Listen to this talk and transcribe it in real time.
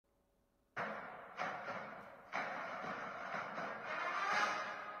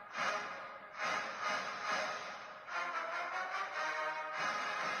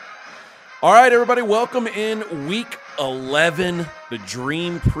All right, everybody, welcome in Week 11, the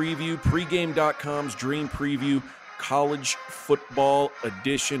Dream Preview, pregame.com's Dream Preview, College Football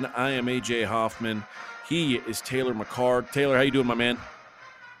Edition. I am A.J. Hoffman. He is Taylor McCard. Taylor, how you doing, my man?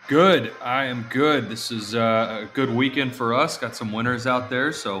 Good. I am good. This is a good weekend for us. Got some winners out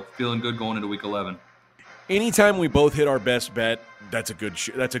there, so feeling good going into Week 11. Anytime we both hit our best bet, that's a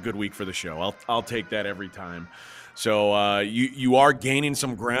good week for the show. I'll take that every time. So you are gaining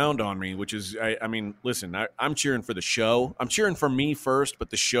some ground on me, which is, I mean, listen, I'm cheering for the show. I'm cheering for me first, but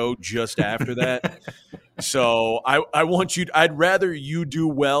the show just after that. So I'd rather you do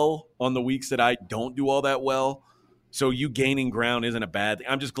well on the weeks that I don't do all that well. So you gaining ground isn't a bad thing.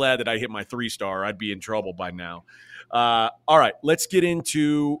 I'm just glad that I hit my 3-star. I'd be in trouble by now. All right, let's get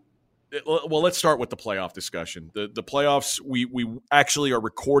into – well, let's start with the playoff discussion. The playoffs, we actually are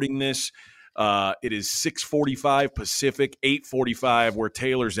recording this. It is 6:45 Pacific, 8:45 where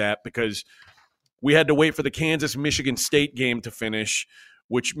Taylor's at, because we had to wait for the Kansas-Michigan State game to finish,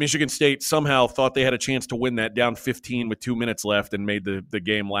 which Michigan State somehow thought they had a chance to win that down 15 with 2 minutes left and made the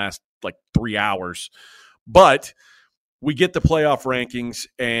game last like 3 hours. But we get the playoff rankings,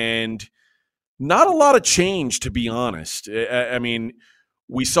 and not a lot of change, to be honest. I mean,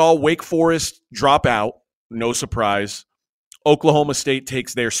 we saw Wake Forest drop out, no surprise. Oklahoma State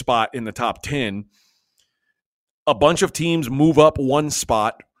takes their spot in the top 10. A bunch of teams move up one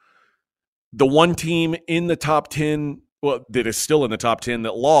spot. The one team in the top 10, well, that is still in the top 10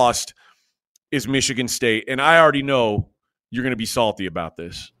 that lost is Michigan State. And I already know you're going to be salty about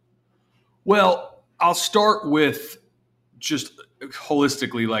this. Well, I'll start with just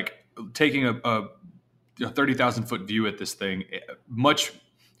holistically, like taking a 30,000-foot view at this thing.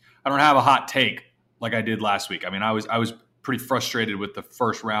 I don't have a hot take like I did last week. I mean, I was pretty frustrated with the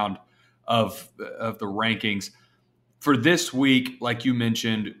first round of the rankings. For this week, like you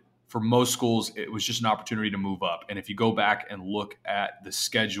mentioned, for most schools, it was just an opportunity to move up. And if you go back and look at the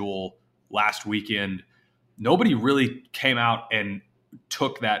schedule last weekend, nobody really came out and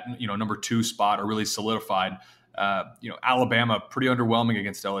took that, number 2 spot or really solidified. Alabama, pretty underwhelming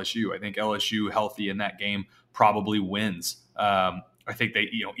against LSU. I think LSU, healthy in that game, probably wins. I think they,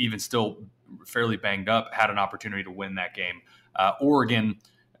 even still fairly banged up, had an opportunity to win that game. Oregon,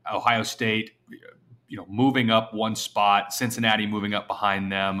 Ohio State, moving up one spot. Cincinnati moving up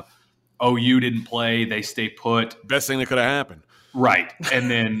behind them. OU didn't play; they stay put. Best thing that could have happened, right? And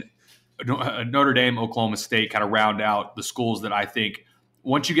then Notre Dame, Oklahoma State kind of round out the schools that I think.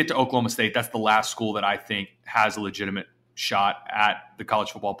 Once you get to Oklahoma State, that's the last school that I think has a legitimate shot at the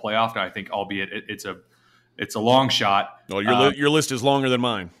college football playoff. And I think, albeit it's a long shot. Well, your list is longer than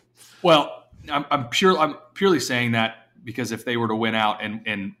mine. Well, I'm purely saying that because if they were to win out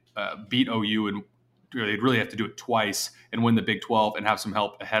and beat OU, and they'd really have to do it twice and win the Big 12 and have some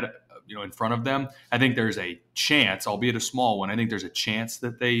help ahead, in front of them, I think there's a chance, albeit a small one. I think there's a chance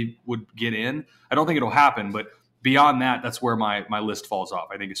that they would get in. I don't think it'll happen, but beyond that, that's where my list falls off.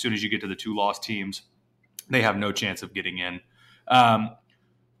 I think as soon as you get to the 2 lost teams, they have no chance of getting in.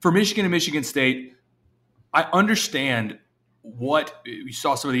 For Michigan and Michigan State, I understand what you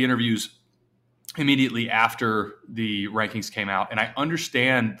saw some of the interviews immediately after the rankings came out, and I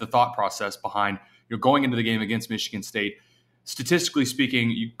understand the thought process behind going into the game against Michigan State. Statistically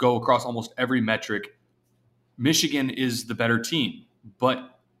speaking, you go across almost every metric, Michigan is the better team.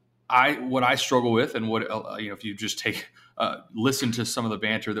 But what I struggle with, and what if you just listen to some of the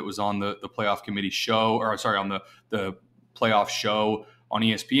banter that was on the playoff committee show, or sorry, on the playoff show on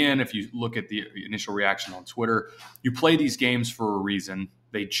ESPN, if you look at the initial reaction on Twitter, you play these games for a reason.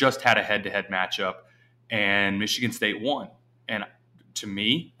 They just had a head-to-head matchup, and Michigan State won. And to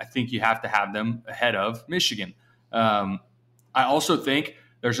me, I think you have to have them ahead of Michigan. I also think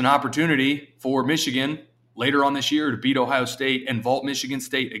there's an opportunity for Michigan later on this year to beat Ohio State and vault Michigan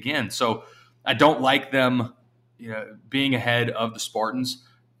State again. So I don't like them being ahead of the Spartans.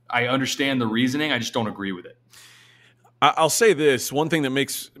 I understand the reasoning. I just don't agree with it. I'll say this. One thing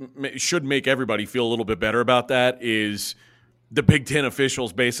that should make everybody feel a little bit better about that is the Big Ten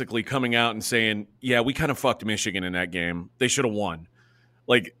officials basically coming out and saying, yeah, we kind of fucked Michigan in that game. They should have won.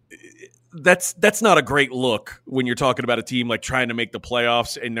 Like, that's not a great look when you're talking about a team like trying to make the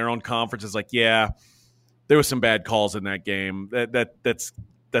playoffs in their own conference. It's like, yeah, there was some bad calls in that game.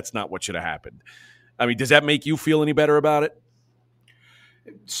 That's not what should have happened. I mean, does that make you feel any better about it?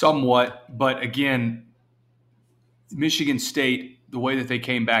 Somewhat, but again, Michigan State, the way that they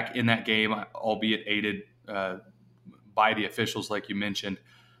came back in that game, albeit aided by the officials, like you mentioned,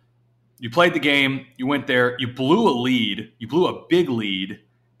 you played the game, you went there, you blew a lead, you blew a big lead,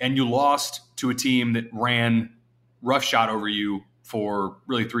 and you lost to a team that ran roughshod over you for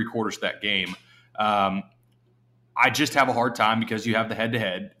really 3/4 of that game. I just have a hard time because you have the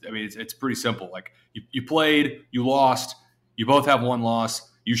head-to-head. I mean, it's pretty simple. Like you played, you lost, you both have one loss.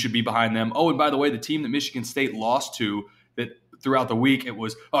 You should be behind them. Oh, and by the way, the team that Michigan State lost to, that throughout the week it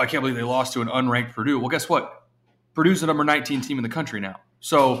was, I can't believe they lost to an unranked Purdue. Well, guess what? Purdue's the number 19 team in the country now.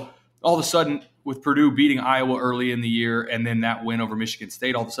 So all of a sudden, with Purdue beating Iowa early in the year and then that win over Michigan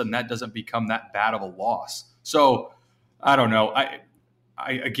State, all of a sudden that doesn't become that bad of a loss. So I don't know.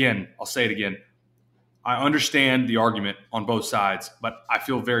 I'll say it again. I understand the argument on both sides, but I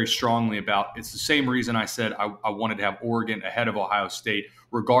feel very strongly about it's the same reason I said I wanted to have Oregon ahead of Ohio State,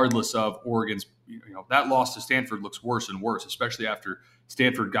 regardless of Oregon's, that loss to Stanford looks worse and worse, especially after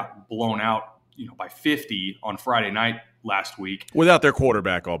Stanford got blown out, by 50 on Friday night last week. Without their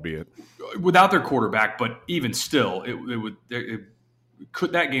quarterback, albeit. Without their quarterback, but even still,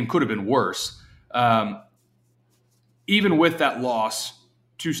 that game could have been worse. Even with that loss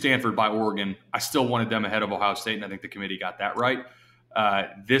to Stanford by Oregon, I still wanted them ahead of Ohio State, and I think the committee got that right.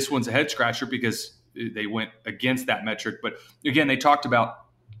 This one's a head-scratcher because they went against that metric. But, again, they talked about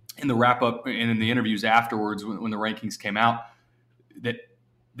in the wrap-up and in the interviews afterwards when the rankings came out that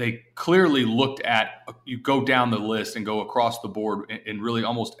they clearly looked at – you go down the list and go across the board in really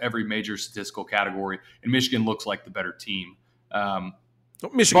almost every major statistical category, and Michigan looks like the better team.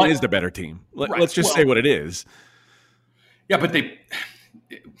 Michigan is the better team. Let's just say what it is. Yeah, but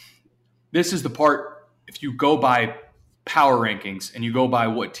this is the part, if you go by power rankings and you go by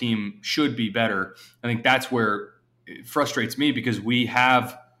what team should be better, I think that's where it frustrates me because we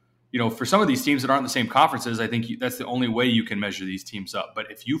have, for some of these teams that aren't in the same conferences, I think that's the only way you can measure these teams up.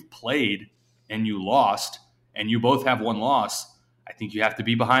 But if you've played and you lost and you both have one loss, I think you have to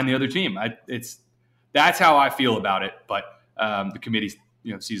be behind the other team. That's how I feel about it, but the committee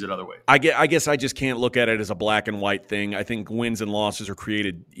sees it other way. I guess I just can't look at it as a black and white thing. I think wins and losses are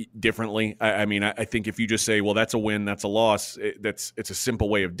created differently. I think if you just say, well, that's a win, that's a loss, it's a simple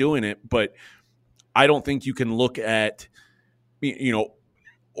way of doing it. But I don't think you can look at,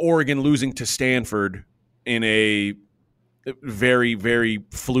 Oregon losing to Stanford in a very, very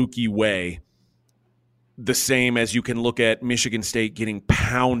fluky way the same as you can look at Michigan State getting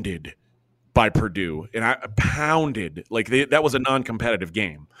pounded by Purdue, and pounded like that was a non-competitive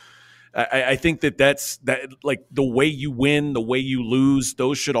game. I think that's like the way you win, the way you lose,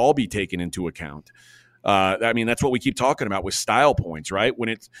 those should all be taken into account. That's what we keep talking about with style points, right?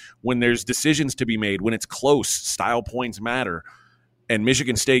 When there's decisions to be made, when it's close, style points matter. And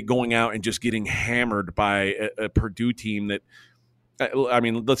Michigan State going out and just getting hammered by a Purdue team that,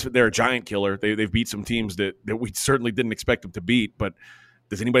 they're a giant killer. They've beat some teams that we certainly didn't expect them to beat, but.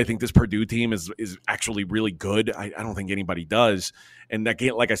 Does anybody think this Purdue team is actually really good? I don't think anybody does. And that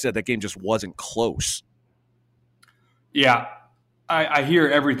game, like I said, that game just wasn't close. Yeah, I hear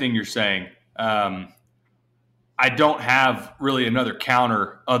everything you're saying. I don't have really another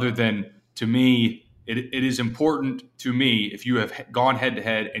counter other than, to me, it is important to me if you have gone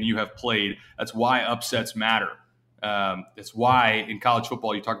head-to-head and you have played. That's why upsets matter. That's why in college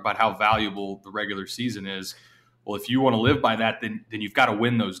football you talk about how valuable the regular season is. Well, if you want to live by that, then you've got to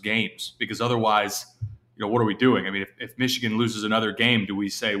win those games because otherwise, what are we doing? I mean, if Michigan loses another game, do we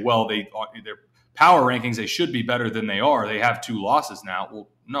say, well, their power rankings, they should be better than they are. They have 2 losses now. Well,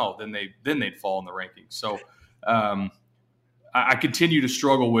 no, then they'd fall in the rankings. So I continue to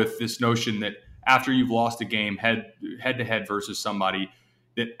struggle with this notion that after you've lost a game head to head versus somebody,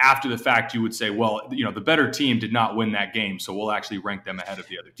 that after the fact you would say, well, the better team did not win that game, so we'll actually rank them ahead of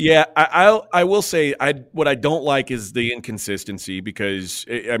the other team. Yeah, I will say what I don't like is the inconsistency because,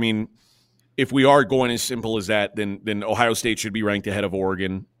 if we are going as simple as that, then Ohio State should be ranked ahead of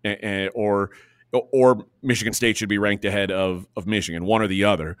Oregon or Michigan State should be ranked ahead of Michigan, one or the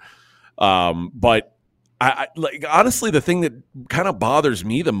other. But I honestly, the thing that kind of bothers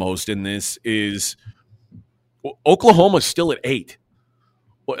me the most in this is Oklahoma's still at 8.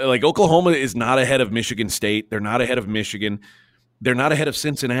 Like Oklahoma is not ahead of Michigan State. They're not ahead of Michigan. They're not ahead of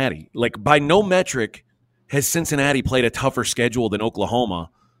Cincinnati. Like by no metric has Cincinnati played a tougher schedule than Oklahoma.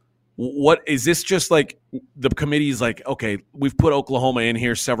 What is this? Just like the committee's like, okay, we've put Oklahoma in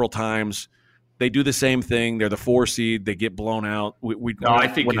here several times. They do the same thing. They're the 4 seed. They get blown out. We're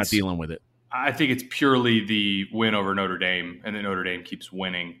not dealing with it. I think it's purely the win over Notre Dame, and then Notre Dame keeps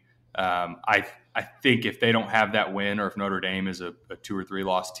winning. I think if they don't have that win, or if Notre Dame is a 2 or 3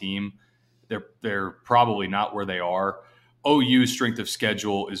 loss team, they're probably not where they are. OU's strength of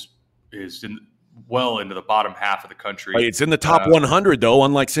schedule is well into the bottom half of the country. It's in the top 100 though,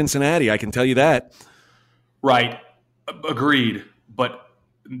 unlike Cincinnati. I can tell you that. Right, agreed. But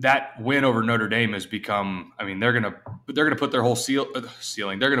that win over Notre Dame has become. I mean, they're gonna put their whole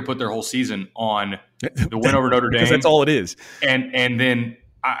ceiling. They're gonna put their whole season on the win over Notre Dame because that's all it is. And then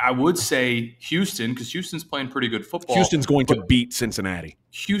I would say Houston, because Houston's playing pretty good football. Houston's going to beat Cincinnati.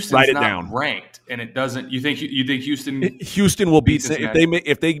 Houston's Write it not down. ranked, and it doesn't. You think Houston? Houston will beat Cincinnati?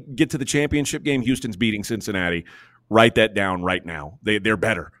 if they get to the championship game. Houston's beating Cincinnati. Write that down right now. They're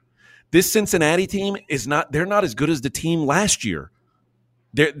better. This Cincinnati team is not. They're not as good as the team last year.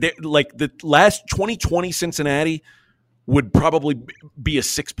 They're like the last 2020 Cincinnati would probably be a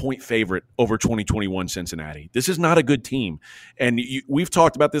 6-point favorite over 2021 Cincinnati. This is not a good team. And we've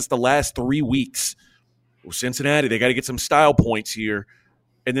talked about this the last 3 weeks. Well, Cincinnati, they got to get some style points here,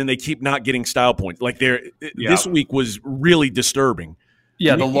 and then they keep not getting style points. Like this week was really disturbing.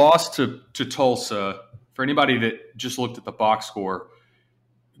 Yeah, the loss to Tulsa, for anybody that just looked at the box score,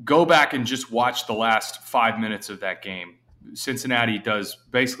 go back and just watch the last 5 minutes of that game. Cincinnati does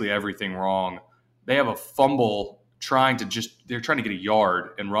basically everything wrong. They have a fumble they're trying to get a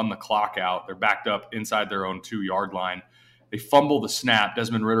yard and run the clock out. They're backed up inside their own 2-yard line. They fumble the snap.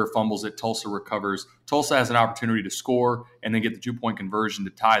 Desmond Ridder fumbles it. Tulsa recovers. Tulsa has an opportunity to score and then get the 2-point conversion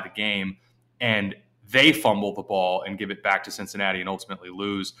to tie the game. And they fumble the ball and give it back to Cincinnati and ultimately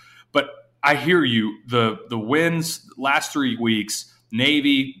lose. But I hear you. The wins last 3 weeks,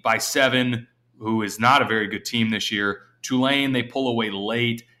 Navy by 7, who is not a very good team this year. Tulane, they pull away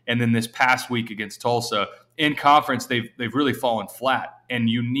late. And then this past week against Tulsa, in conference, they've really fallen flat. And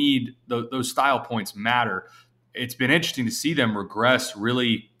you need those style points matter. It's been interesting to see them regress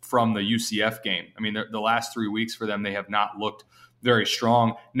really from the UCF game. I mean, the last 3 weeks for them, they have not looked very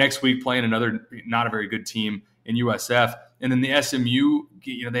strong. Next week, playing another not a very good team in USF. And then the SMU,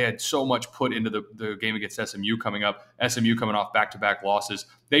 they had so much put into the game against SMU coming up. SMU coming off back-to-back losses.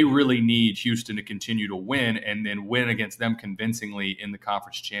 They really need Houston to continue to win and then win against them convincingly in the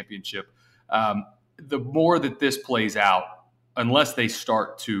conference championship. The more that this plays out, unless they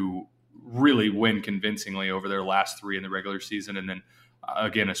start to really win convincingly over their last 3 in the regular season, and then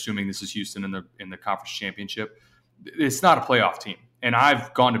again, assuming this is Houston in the conference championship, it's not a playoff team. And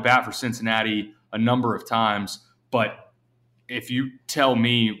I've gone to bat for Cincinnati a number of times, but if you tell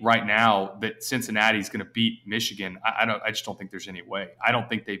me right now that Cincinnati is going to beat Michigan, I just don't think there's any way. I don't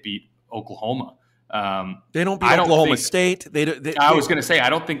think they beat Oklahoma. They don't beat Oklahoma State. I was going to say I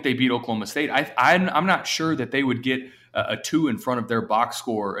don't think they beat Oklahoma State. I'm not sure that they would get a 2 in front of their box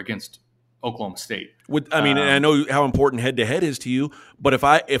score against Oklahoma State. And I know how important head-to-head is to you, but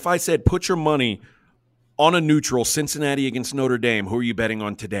if I said put your money on a neutral, Cincinnati against Notre Dame, who are you betting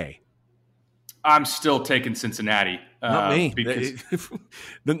on today? I'm still taking Cincinnati. Not me. Because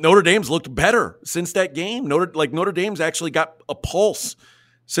the Notre Dame's looked better since that game. Notre Dame's actually got a pulse.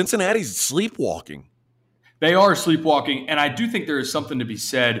 Cincinnati's sleepwalking. They are sleepwalking, and I do think there is something to be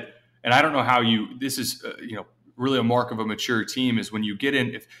said, and I don't know how this is really a mark of a mature team is when you get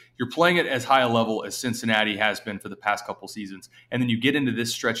in, if you're playing it as high a level as Cincinnati has been for the past couple seasons, and then you get into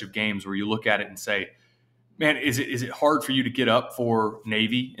this stretch of games where you look at it and say, man, is it hard for you to get up for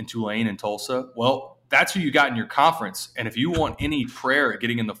Navy and Tulane and Tulsa? Well, that's who you got in your conference. And if you want any prayer at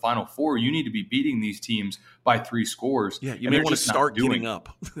getting in the Final Four, you need to be beating these teams by 3 scores. Yeah, you may want to start getting up.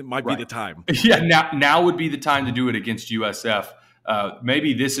 It might be the time. Yeah, now would be the time to do it against USF.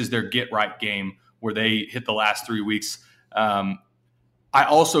 Maybe this is their get-right game where they hit the last 3 weeks. I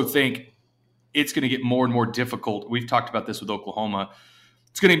also think it's going to get more and more difficult. We've talked about this with Oklahoma.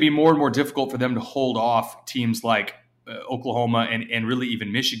 It's going to be more and more difficult for them to hold off teams like Oklahoma and really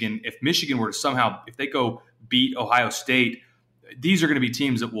even Michigan. If Michigan were to somehow, if they go beat Ohio State, these are going to be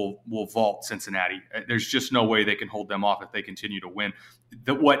teams that will vault Cincinnati. There's just no way they can hold them off if they continue to win.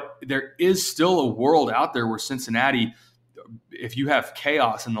 There is still a world out there where Cincinnati, if you have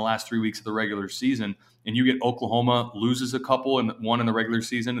chaos in the last 3 weeks of the regular season and you get Oklahoma loses a couple and one in the regular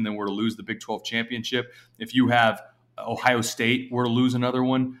season and then were to lose the Big 12 championship, if you have Ohio State were to lose another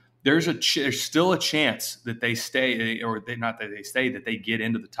one, there's still a chance that they stay, that they get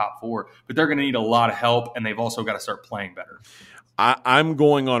into the top 4. But they're going to need a lot of help, and they've also got to start playing better. I'm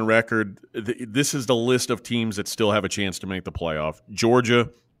going on record. This is the list of teams that still have a chance to make the playoff: Georgia,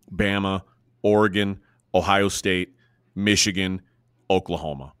 Bama, Oregon, Ohio State, Michigan,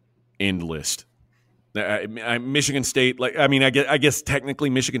 Oklahoma. End list. Michigan State, I guess technically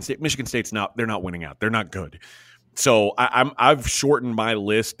Michigan State's not. They're not winning out. They're not good. So I've shortened my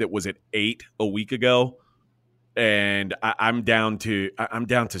list that was at 8 a week ago, and I'm down to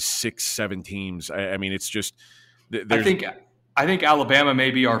 6-7 teams. I mean, it's just. I think Alabama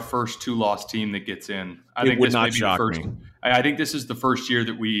may be our first 2-loss team that gets in. I think this may be the first. I think this is the first year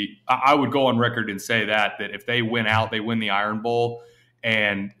that I would go on record and say that if they win out, they win the Iron Bowl.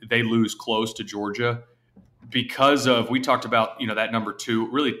 and they lose close to Georgia because of, we talked about, that number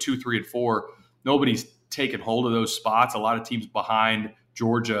 2, really 2, 3, and 4. Nobody's taken hold of those spots. A lot of teams behind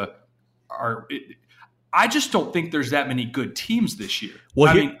Georgia I just don't think there's that many good teams this year.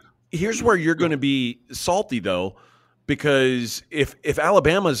 Well, here's where you're going to be salty, though, because if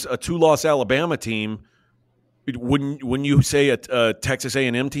Alabama's a 2-loss Alabama team, wouldn't you say a Texas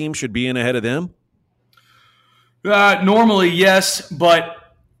A&M team should be in ahead of them? Normally, yes,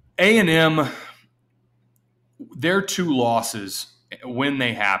 but A&M, their 2 losses, when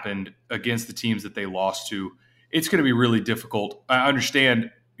they happened against the teams that they lost to, it's going to be really difficult. I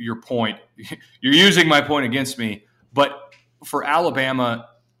understand your point. You're using my point against me, but for Alabama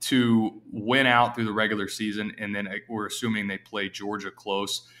to win out through the regular season, and then we're assuming they play Georgia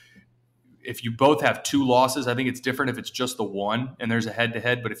close, if you both have 2 losses, I think it's different if it's just the one and there's a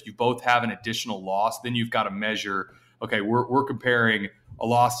head-to-head. But if you both have an additional loss, then you've got to measure, okay, we're comparing a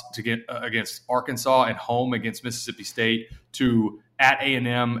loss to get against Arkansas at home against Mississippi State to at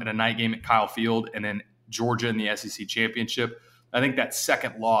A&M at a night game at Kyle Field, and then Georgia in the SEC championship. I think that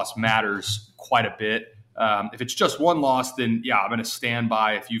second loss matters quite a bit. If it's just one loss, then yeah, I'm going to stand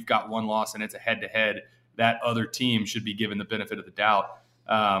by. If you've got one loss and it's a head-to-head, that other team should be given the benefit of the doubt.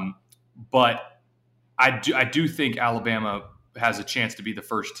 But I do think Alabama has a chance to be the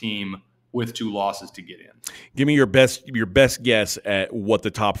first team with 2 losses to get in. Give me your best guess at what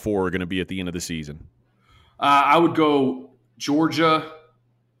the top 4 are going to be at the end of the season. I would go Georgia,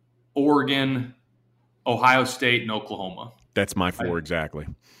 Oregon, Ohio State, and Oklahoma. That's my 4 exactly.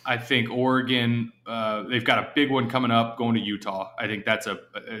 I think Oregon, they've got a big one coming up going to Utah. I think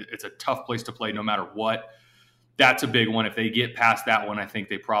it's a tough place to play no matter what. That's a big one. If they get past that one, I think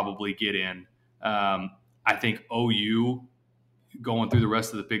they probably get in. I think OU, going through the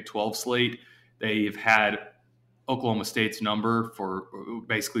rest of the Big 12 slate, they've had Oklahoma State's number for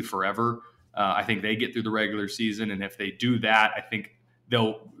basically forever. I think they get through the regular season, and if they do that, I think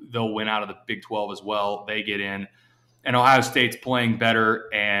they'll win out of the Big 12 as well. They get in. And Ohio State's playing better,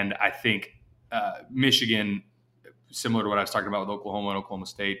 and I think Michigan, similar to what I was talking about with Oklahoma and Oklahoma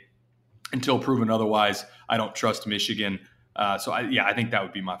State, until proven otherwise, I don't trust Michigan. So I think that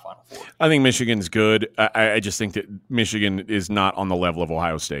would be my final 4. I think Michigan's good. I just think that Michigan is not on the level of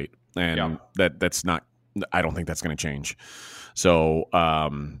Ohio State, and that's not. I don't think that's going to change. So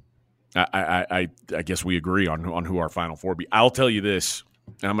I guess we agree on who our final 4 be. I'll tell you this,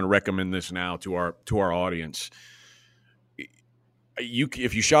 and I'm going to recommend this now to our audience.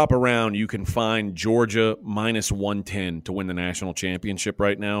 If you shop around, you can find Georgia minus 110 to win the national championship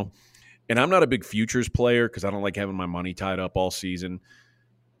right now. And I'm not a big futures player because I don't like having my money tied up all season.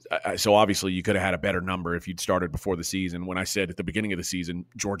 So obviously you could have had a better number if you'd started before the season. When I said at the beginning of the season,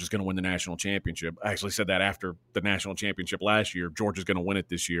 Georgia's going to win the national championship, I actually said that after the national championship last year. Georgia's going to win it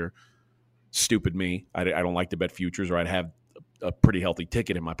this year. Stupid me. I don't like to bet futures, or I'd have a pretty healthy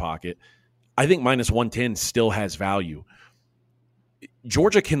ticket in my pocket. I think minus 110 still has value.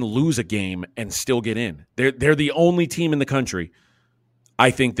 Georgia can lose a game and still get in. They're the only team in the country.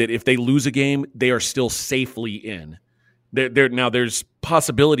 I think that if they lose a game, they are still safely in. Now there's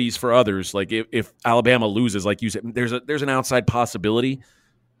possibilities for others. Like if Alabama loses, like you said, there's an outside possibility.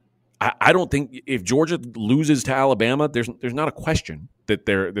 I don't think if Georgia loses to Alabama, there's not a question that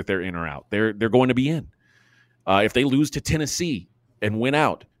they're in or out. They're going to be in. If they lose to Tennessee and win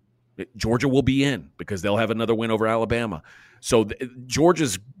out, Georgia will be in because they'll have another win over Alabama. So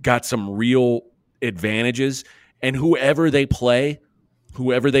Georgia's got some real advantages, and whoever they play,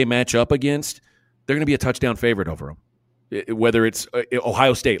 whoever they match up against, they're going to be a touchdown favorite over them. Whether it's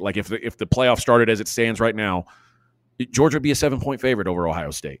Ohio State, like if the playoff started as it stands right now, Georgia would be a 7-point favorite over Ohio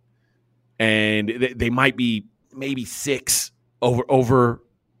State, and they might be maybe 6 over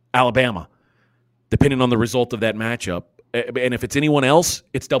Alabama, depending on the result of that matchup. And if it's anyone else,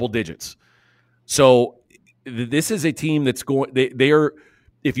 it's double digits. So this is a team that's going. They are.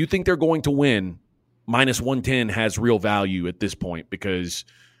 If you think they're going to win, minus 110 has real value at this point because,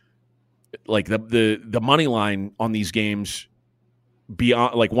 like the money line on these games,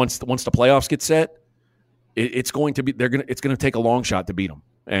 beyond like once the playoffs get set, it's going to be it's going to take a long shot to beat them,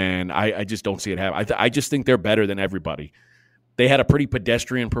 and I just don't see it happen. I just think they're better than everybody. They had a pretty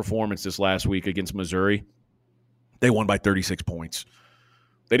pedestrian performance this last week against Missouri. They won by 36 points.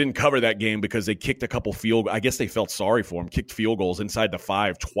 They didn't cover that game because they kicked a couple I guess they felt sorry for them. Kicked field goals inside the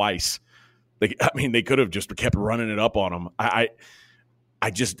 5 twice. They could have just kept running it up on them. I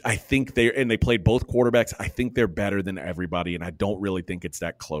think they played both quarterbacks. I think they're better than everybody, and I don't really think it's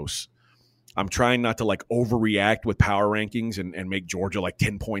that close. I'm trying not to like overreact with power rankings and make Georgia like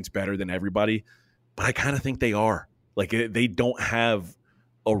 10 points better than everybody, but I kind of think they are. Like they don't have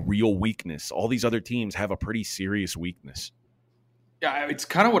a real weakness. All these other teams have a pretty serious weakness. Yeah, it's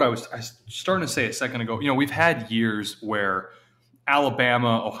kind of what I was starting to say a second ago. We've had years where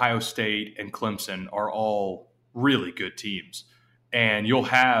Alabama, Ohio State, and Clemson are all really good teams. And you'll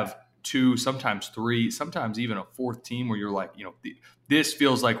have two, sometimes three, sometimes even a fourth team where you're like, this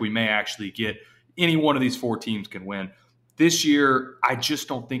feels like we may actually get any one of these four teams can win. This year, I just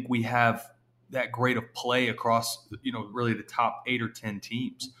don't think we have that great of play across, really the top 8 or 10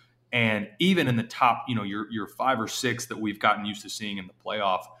 teams. And even in the top, your 5 or 6 that we've gotten used to seeing in the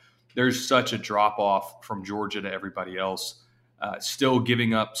playoff, there's such a drop off from Georgia to everybody else, still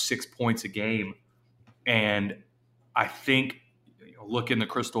giving up 6 points a game. And I think, look in the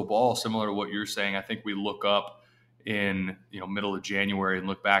crystal ball, similar to what you're saying, I think we look up in, middle of January and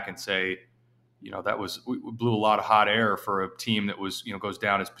look back and say, we blew a lot of hot air for a team that was, goes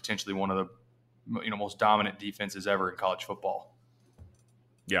down as potentially one of the, most dominant defenses ever in college football.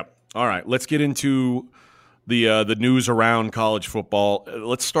 Yep. All right, let's get into the news around college football.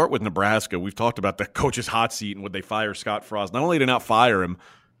 Let's start with Nebraska. We've talked about the coach's hot seat and would they fire Scott Frost. Not only did they not fire him,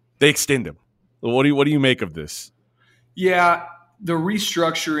 they extend him. What do you make of this? Yeah, the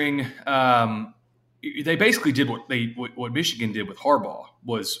restructuring. They basically did what Michigan did with Harbaugh.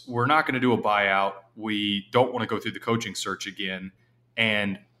 Was we're not going to do a buyout. We don't want to go through the coaching search again,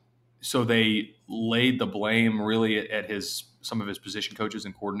 and so they laid the blame really at some of his position coaches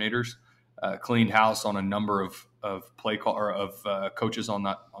and coordinators, cleaned house on a number of coaches on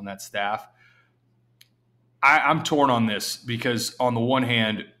that staff. I'm torn on this because on the one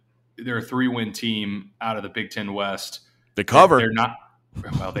hand, they're a 3-win team out of the Big Ten West. They cover. They're not.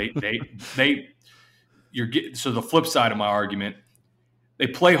 Well, so the flip side of my argument, they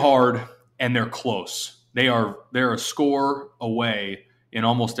play hard and they're close. They're a score away in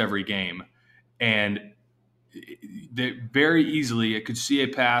almost every game, and they very easily, I could see a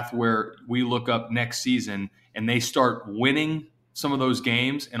path where we look up next season and they start winning some of those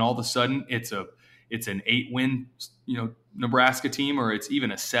games, and all of a sudden it's an 8-win, Nebraska team, or it's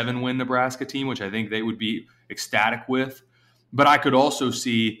even a 7-win Nebraska team, which I think they would be ecstatic with. But I could also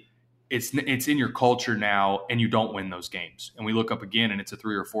see it's in your culture now, and you don't win those games, and we look up again, and it's a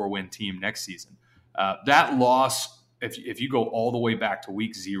 3 or 4-win team next season. That loss. If you go all the way back to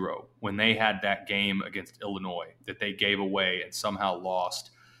week 0, when they had that game against Illinois that they gave away and somehow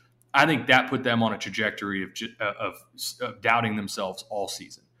lost, I think that put them on a trajectory of doubting themselves all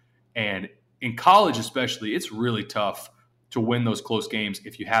season. And in college especially, it's really tough to win those close games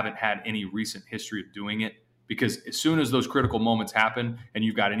if you haven't had any recent history of doing it, because as soon as those critical moments happen and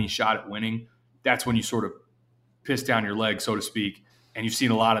you've got any shot at winning, that's when you sort of piss down your leg, so to speak, and you've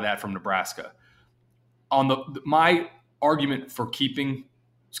seen a lot of that from Nebraska. My argument for keeping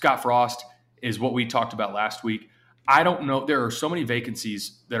Scott Frost is what we talked about last week. I don't know. There are so many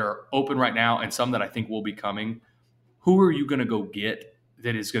vacancies that are open right now and some that I think will be coming. Who are you going to go get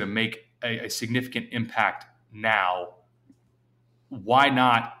that is going to make a significant impact now? Why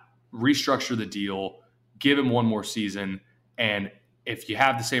not restructure the deal, give him one more season, and if you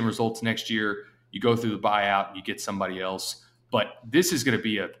have the same results next year, you go through the buyout, you get somebody else. But this is going to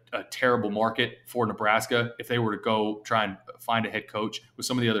be a terrible market for Nebraska if they were to go try and find a head coach with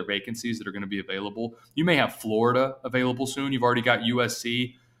some of the other vacancies that are going to be available. You may have Florida available soon. You've already got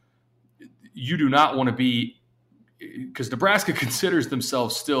USC. You do not want to be – because Nebraska considers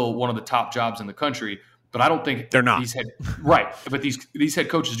themselves still one of the top jobs in the country, but I don't think they're not. Right, but these head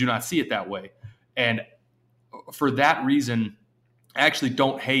coaches do not see it that way. And for that reason, I actually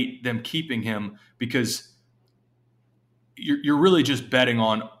don't hate them keeping him, because – you're really just betting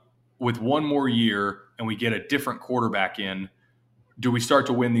on, with one more year and we get a different quarterback in, do we start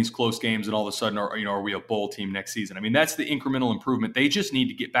to win these close games and all of a sudden are we a bowl team next season? I mean, that's the incremental improvement. They just need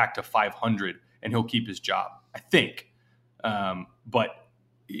to get back to 500 and he'll keep his job, I think. But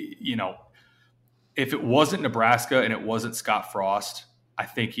if it wasn't Nebraska and it wasn't Scott Frost, I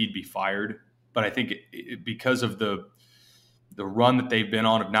think he'd be fired. But I think because of the run that they've been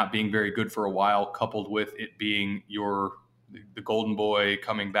on of not being very good for a while, coupled with it being the golden boy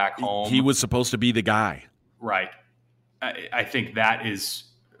coming back home. He was supposed to be the guy. Right. I think that is,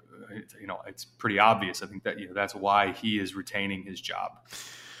 it's pretty obvious. I think that, that's why he is retaining his job.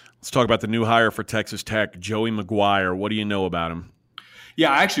 Let's talk about the new hire for Texas Tech, Joey McGuire. What do you know about him?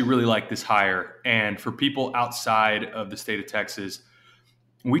 Yeah, I actually really like this hire. And for people outside of the state of Texas,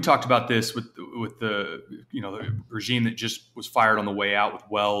 we talked about this with the the regime that just was fired on the way out with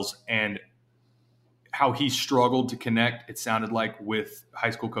Wells, and how he struggled to connect, it sounded like, with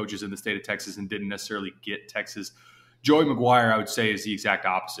high school coaches in the state of Texas and didn't necessarily get Texas Joey McGuire, I would say, is the exact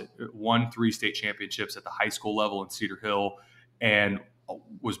opposite. Won 3 state championships at the high school level in Cedar Hill and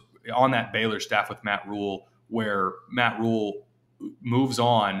was on that Baylor staff with Matt Rule, where Matt Rule moves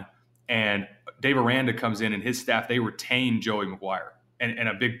on and Dave Aranda comes in and his staff, they retain Joey McGuire. And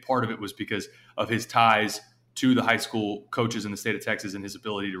a big part of it was because of his ties to the high school coaches in the state of Texas and his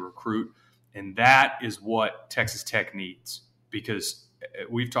ability to recruit. And that is what Texas Tech needs, because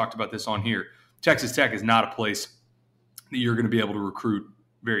we've talked about this on here. Texas Tech is not a place that you're going to be able to recruit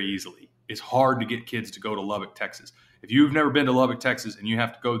very easily. It's hard to get kids to go to Lubbock, Texas. If you've never been to Lubbock, Texas, and you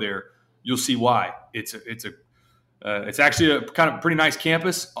have to go there, you'll see why. It's actually a kind of pretty nice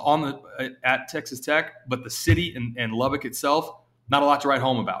campus at Texas Tech, but the city and Lubbock itself, not a lot to write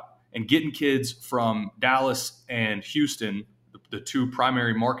home about. And getting kids from Dallas and Houston, the 2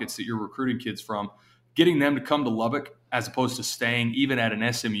 primary markets that you're recruiting kids from, getting them to come to Lubbock as opposed to staying even at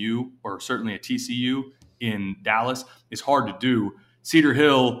an SMU or certainly a TCU in Dallas is hard to do. Cedar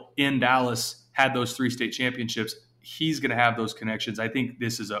Hill in Dallas had those 3 state championships. He's going to have those connections. I think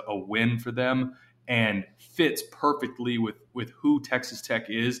this is a win for them and fits perfectly with who Texas Tech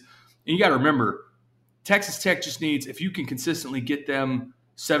is. And you got to remember, Texas Tech just needs, if you can consistently get them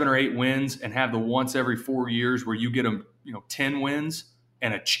 7 or 8 wins and have the once every 4 years where you get them, 10 wins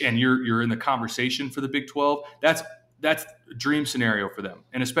and you're in the conversation for the Big 12, that's a dream scenario for them.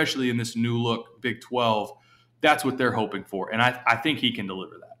 And especially in this new look Big 12, that's what they're hoping for. And I think he can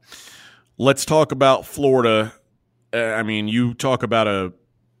deliver that. Let's talk about Florida. You talk about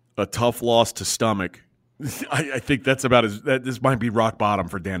a tough loss to stomach. I think that's about this might be rock bottom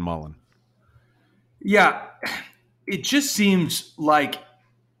for Dan Mullen. Yeah, it just seems like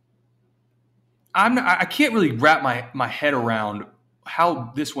I can't really wrap my head around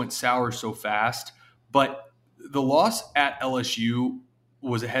how this went sour so fast, but the loss at LSU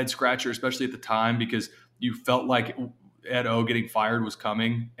was a head scratcher, especially at the time, because you felt like Ed O getting fired was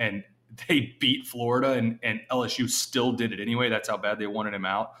coming, and they beat Florida, and LSU still did it anyway. That's how bad they wanted him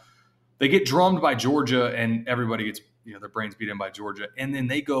out. They get drummed by Georgia, and everybody gets their brains beat in by Georgia, and then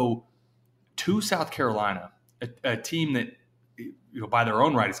they go to South Carolina, a team that by their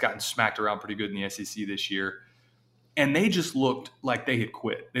own right has gotten smacked around pretty good in the SEC this year. And they just looked like they had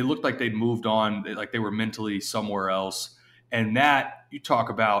quit. They looked like they'd moved on, like they were mentally somewhere else. And that, you talk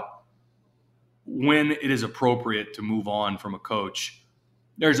about when it is appropriate to move on from a coach.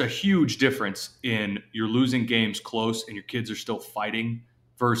 There's a huge difference in you're losing games close and your kids are still fighting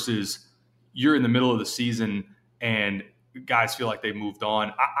versus you're in the middle of the season and guys feel like they moved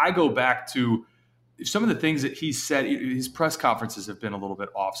on. I go back to some of the things that he said. His press conferences have been a little bit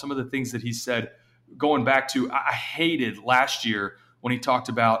off. Some of the things that he said going back to, I hated last year when he talked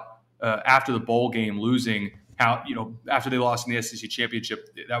about after the bowl game losing, how, after they lost in the SEC championship,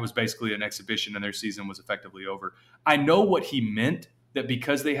 that was basically an exhibition and their season was effectively over. I know what he meant, that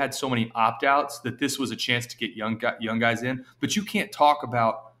because they had so many opt-outs, that this was a chance to get young guys in. But you can't talk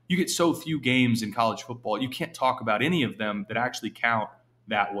about, you get so few games in college football, you can't talk about any of them that actually count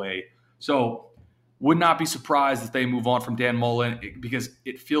that way. So would not be surprised if they move on from Dan Mullen, because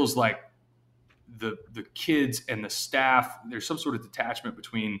it feels like the kids and the staff, there's some sort of detachment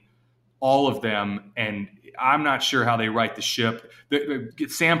between all of them, and I'm not sure how they right the ship. Get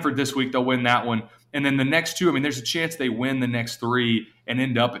Samford this week, they'll win that one. And then the next 2, there's a chance they win the next 3 and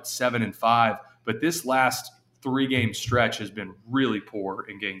end up at 7-5. But this last 3-game stretch has been really poor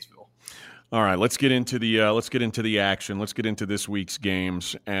in Gainesville. All right, let's get into the action. Let's get into this week's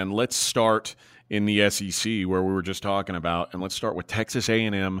games, and let's start in the SEC where we were just talking about, and let's start with Texas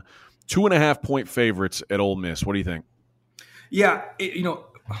A&M, 2.5-point favorites at Ole Miss. What do you think? Yeah,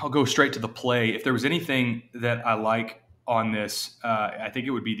 I'll go straight to the play. If there was anything that I like on this, I think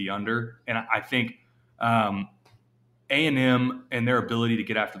it would be the under. And I think A&M and their ability to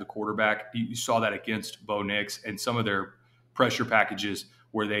get after the quarterback, you saw that against Bo Nix and some of their pressure packages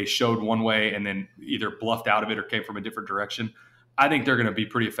where they showed one way and then either bluffed out of it or came from a different direction. I think they're going to be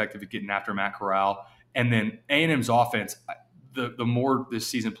pretty effective at getting after Matt Corral. And then A&M's offense, the more this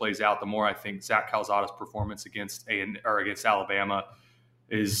season plays out, the more I think Zach Calzada's performance against Alabama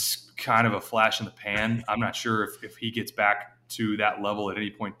is kind of a flash in the pan. I'm not sure if he gets back to that level at any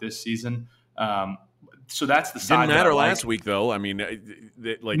point this season. So that's the side. Didn't matter last week, though.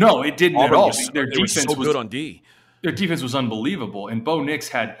 No, it didn't at all. Their defense was so good on D. Their defense was unbelievable, and Bo Nix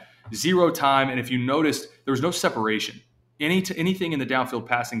had 0 time. And if you noticed, there was no separation. Anything in the downfield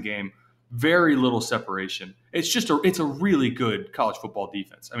passing game, very little separation. It's a really good college football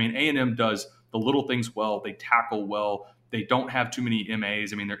defense. A&M does the little things well. They tackle well. They don't have too many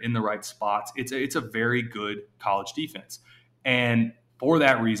MAs. They're in the right spots. It's a very good college defense. And for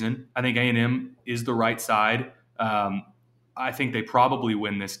that reason, I think A&M is the right side. I think they probably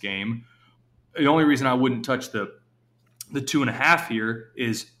win this game. The only reason I wouldn't touch the 2.5 here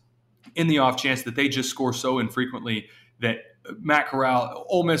is in the off chance that they just score so infrequently that Matt Corral,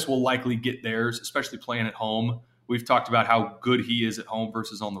 Ole Miss will likely get theirs, especially playing at home. We've talked about how good he is at home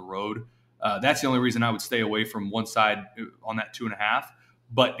versus on the road. That's the only reason I would stay away from one side on that 2.5.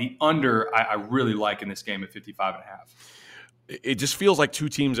 But the under, I really like in this game at 55.5. It just feels like two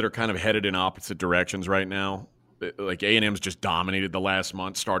teams that are kind of headed in opposite directions right now. Like A&M's just dominated the last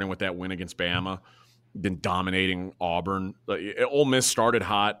month, starting with that win against Bama, then dominating Auburn. Ole Miss started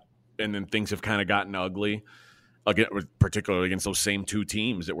hot, and then things have kind of gotten ugly, again, particularly against those same two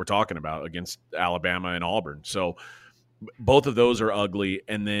teams that we're talking about, against Alabama and Auburn. So both of those are ugly,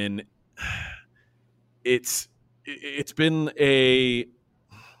 and then it's been a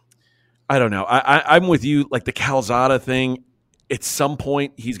 – I don't know. I'm with you. Like the Calzada thing, at some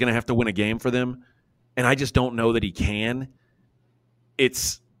point he's going to have to win a game for them, and I just don't know that he can.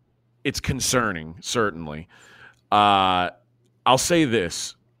 It's concerning, certainly. I'll say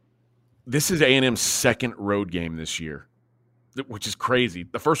this. This is A&M's second road game this year, which is crazy.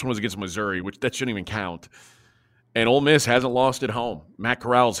 The first one was against Missouri, which that shouldn't even count. And Ole Miss hasn't lost at home. Matt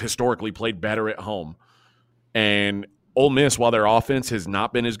Corral's historically played better at home. And Ole Miss, while their offense has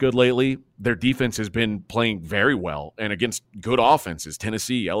not been as good lately, their defense has been playing very well. And against good offenses,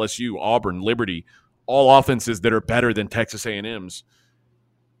 Tennessee, LSU, Auburn, Liberty, all offenses that are better than Texas A&M's.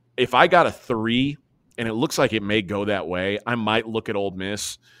 If I got a 3, and it looks like it may go that way, I might look at Ole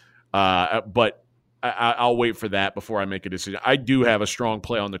Miss. But I'll wait for that before I make a decision. I do have a strong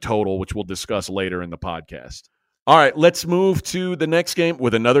play on the total, which we'll discuss later in the podcast. All right, let's move to the next game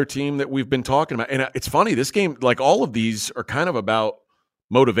with another team that we've been talking about. And it's funny, this game, like all of these, are kind of about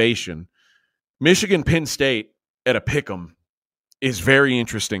motivation. Michigan, Penn State at a pick'em is very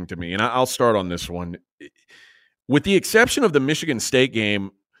interesting to me, and I'll start on this one. With the exception of the Michigan State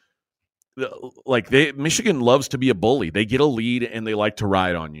game, Michigan loves to be a bully. They get a lead and they like to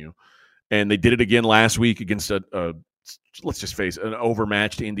ride on you. And they did it again last week against let's just face it, an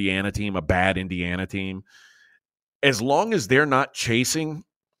overmatched Indiana team, a bad Indiana team. As long as they're not chasing,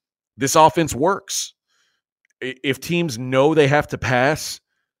 this offense works. If teams know they have to pass,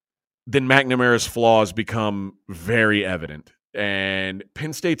 then McNamara's flaws become very evident. And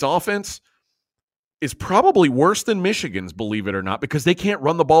Penn State's offense is probably worse than Michigan's, believe it or not, because they can't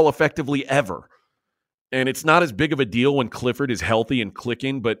run the ball effectively ever. And it's not as big of a deal when Clifford is healthy and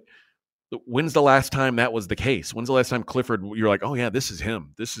clicking, but when's the last time that was the case? When's the last time Clifford, you're like, oh yeah, this is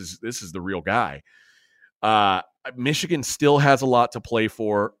him. This is the real guy. Michigan still has a lot to play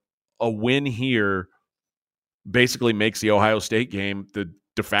for. A win here basically makes the Ohio State game the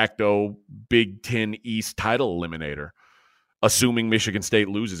de facto Big Ten East title eliminator, assuming Michigan State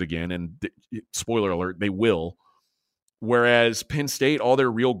loses again, and spoiler alert, they will. Whereas Penn State, all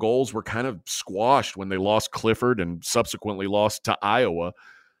their real goals were kind of squashed when they lost Clifford and subsequently lost to Iowa.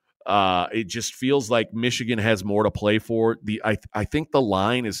 It just feels like Michigan has more to play for. I think the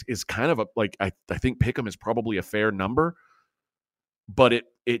line is kind of I think Pick'em is probably a fair number, but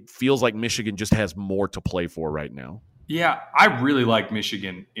it feels like Michigan just has more to play for right now. Yeah, I really like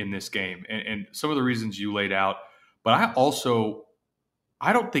Michigan in this game, and some of the reasons you laid out. But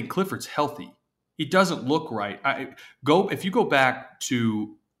I don't think Clifford's healthy. He doesn't look right. If you go back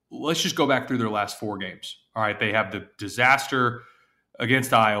to, let's just go back through their last 4 games. All right, they have the disaster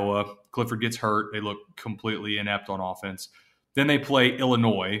against Iowa. Clifford gets hurt. They look completely inept on offense. Then they play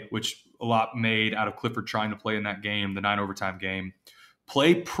Illinois, which a lot made out of Clifford trying to play in that game, the 9 overtime game.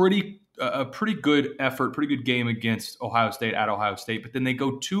 Play a pretty good effort, pretty good game against Ohio State at Ohio State. But then they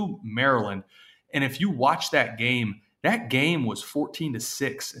go to Maryland. And if you watch that game was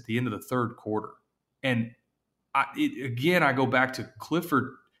 14-6 at the end of the third quarter. And I go back to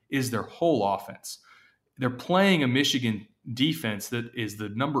Clifford is their whole offense. They're playing a Michigan defense that is the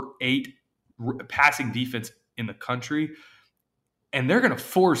number 8 passing defense in the country. And they're going to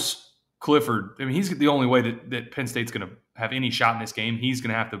force Clifford. I mean, he's the only way that Penn State's going to have any shot in this game. He's going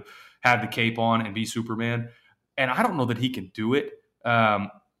to have the cape on and be Superman. And I don't know that he can do it.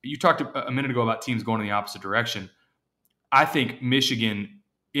 You talked a minute ago about teams going in the opposite direction. I think Michigan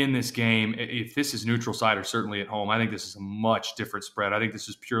in this game, if this is neutral site or certainly at home, I think this is a much different spread. I think this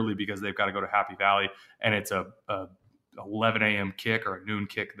is purely because they've got to go to Happy Valley and it's a 11 a.m. kick or a noon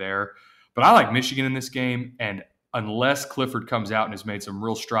kick there. But I like Michigan in this game, and unless Clifford comes out and has made some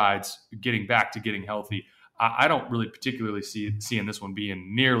real strides getting back to getting healthy, I don't really particularly seeing this one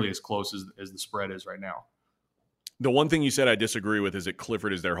being nearly as close as the spread is right now. The one thing you said I disagree with is that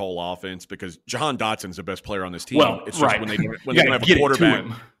Clifford is their whole offense, because Jahan Dotson's the best player on this team. Well, it's just right. when they don't have a quarterback.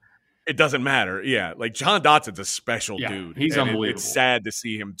 it doesn't matter. Yeah, like John Dotson's a special Yeah, dude. he's and unbelievable. It's sad to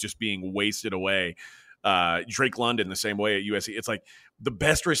see him just being wasted away. Drake London the same way at USC. It's like the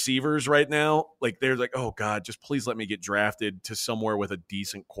best receivers right now, like they're like, oh God, just please let me get drafted to somewhere with a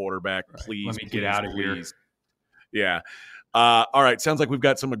decent quarterback. Right. Please, let me get out of here. Yeah. All right. Sounds like we've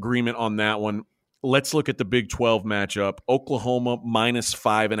got some agreement on that one. Let's look at the Big 12 matchup. Oklahoma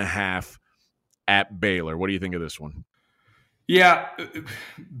 -5.5 at Baylor. What do you think of this one? Yeah,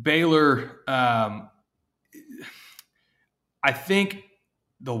 Baylor. I think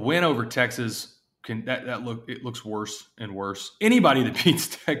the win over Texas it looks worse and worse. Anybody that beats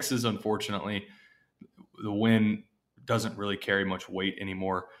Texas, unfortunately, the win doesn't really carry much weight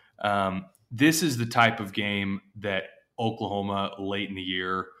anymore. This is the type of game that Oklahoma late in the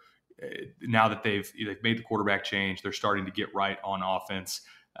year, now that they've made the quarterback change, they're starting to get right on offense.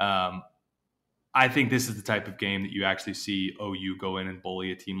 I think this is the type of game that you actually see OU go in and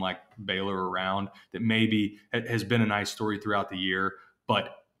bully a team like Baylor around. That maybe has been a nice story throughout the year,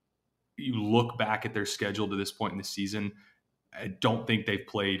 but you look back at their schedule to this point in the season, I don't think they've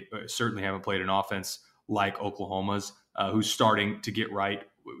played, certainly haven't played an offense like Oklahoma's, who's starting to get right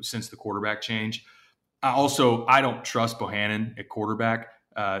since the quarterback change. I don't trust Bohannon at quarterback.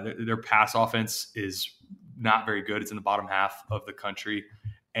 Their pass offense is not very good. It's in the bottom half of the country.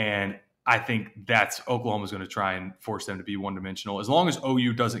 And I think that's Oklahoma's going to try and force them to be one-dimensional. As long as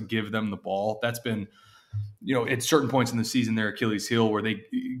OU doesn't give them the ball, that's been, at certain points in the season, their Achilles heel, where they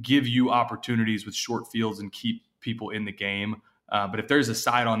give you opportunities with short fields and keep people in the game. But if there's a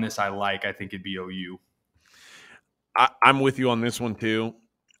side on this I think it'd be OU. I'm with you on this one too.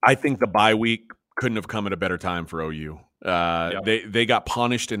 I think the bye week couldn't have come at a better time for OU. Yep. They got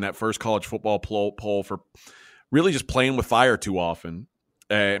punished in that first college football poll for really just playing with fire too often.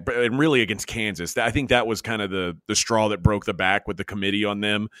 And really against Kansas. I think that was kind of the straw that broke the back with the committee on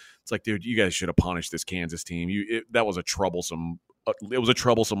them. It's like, dude, you guys should have punished this Kansas team. That was a troublesome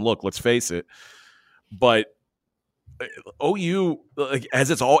look, let's face it. But OU, like,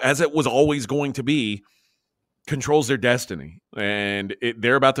 as it was always going to be, controls their destiny. And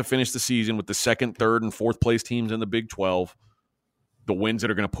they're about to finish the season with the second, third, and fourth place teams in the Big 12. The wins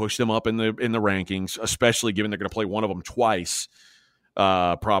that are going to push them up in the rankings, especially given they're going to play one of them twice.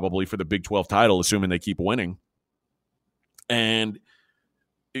 Probably for the Big 12 title, assuming they keep winning. And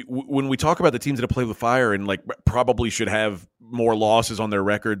when we talk about the teams that have played with fire and like probably should have more losses on their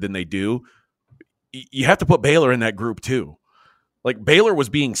record than they do, you have to put Baylor in that group too. Like Baylor was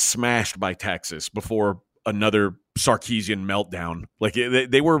being smashed by Texas before another Sarkisian meltdown. Like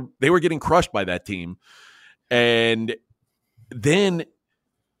they were getting crushed by that team, and then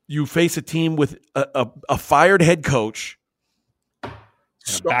you face a team with a fired head coach.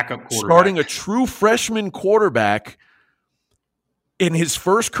 Backup quarterback. Starting a true freshman quarterback in his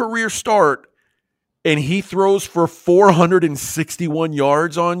first career start, and he throws for 461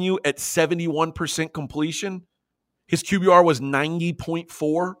 yards on you at 71% completion. His QBR was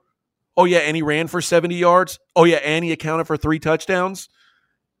 90.4. Oh, yeah, and he ran for 70 yards. Oh, yeah, and he accounted for 3 touchdowns.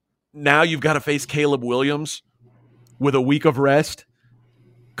 Now you've got to face Caleb Williams with a week of rest,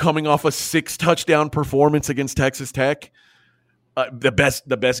 coming off a 6-touchdown performance against Texas Tech. The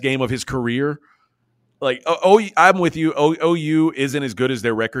best game of his career. Like, I'm with you. OU isn't as good as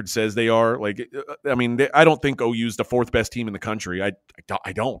their record says they are. Like, I mean, I don't think OU's the 4th best team in the country. I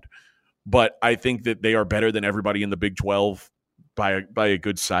don't. But I think that they are better than everybody in the Big 12 by a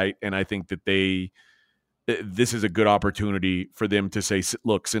good sight. And I think that this is a good opportunity for them to say,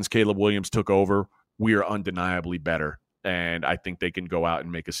 look, since Caleb Williams took over, we are undeniably better. And I think they can go out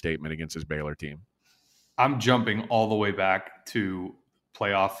and make a statement against this Baylor team. I'm jumping all the way back to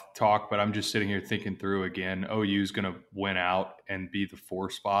playoff talk, but I'm just sitting here thinking through again. OU is going to win out and be the 4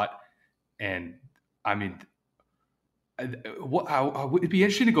 spot. And I mean, it'd be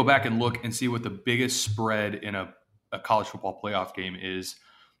interesting to go back and look and see what the biggest spread in a college football playoff game is,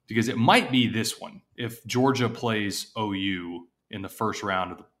 because it might be this one if Georgia plays OU in the first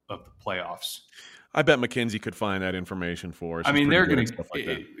round of the playoffs. I bet McKenzie could find that information for us. I mean, they're going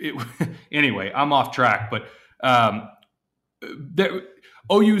to anyway. I'm off track, but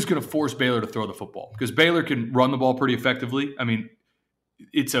OU is going to force Baylor to throw the football because Baylor can run the ball pretty effectively. I mean,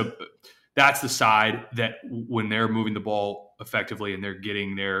 that's the side that when they're moving the ball effectively and they're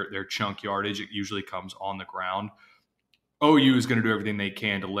getting their chunk yardage, it usually comes on the ground. OU is going to do everything they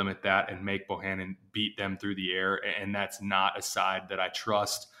can to limit that and make Bohannon beat them through the air, and that's not a side that I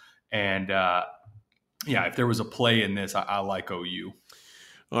trust. And if there was a play in this, I like OU.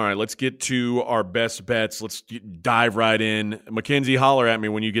 All right, let's get to our best bets. Let's dive right in. Mackenzie, holler at me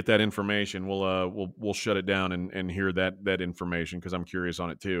when you get that information. We'll shut it down and hear that information because I'm curious on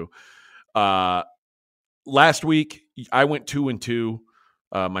it too. Last week, I went 2-2.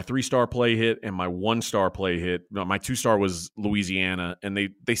 My 3-star play hit and my 1-star play hit. No, my 2-star was Louisiana, and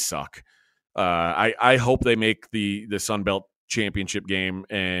they suck. I hope they make the Sun Belt championship game,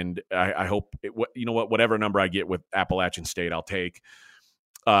 and I hope whatever number I get with Appalachian State, I'll take.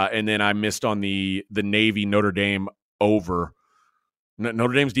 And then I missed on the Navy Notre Dame over.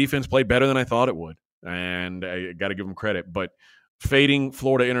 Notre Dame's defense played better than I thought it would, and I got to give them credit. But fading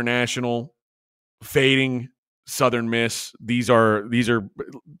Florida International, fading Southern Miss, these are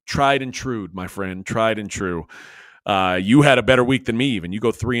tried and true, my friend, tried and true. You had a better week than me. Even you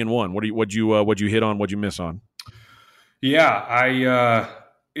go 3-1. What'd you hit on? What'd you miss on? Yeah,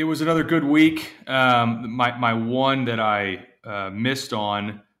 it was another good week. My one that I missed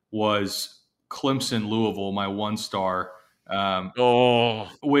on was Clemson Louisville, my 1-star.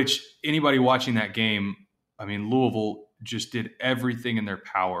 Which anybody watching that game, I mean, Louisville just did everything in their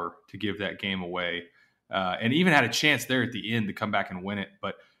power to give that game away, and even had a chance there at the end to come back and win it.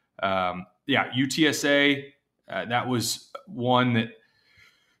 But UTSA, that was one that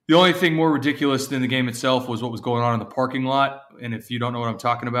the only thing more ridiculous than the game itself was what was going on in the parking lot. And if you don't know what I'm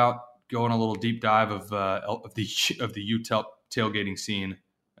talking about, go on a little deep dive of the UTEP tailgating scene.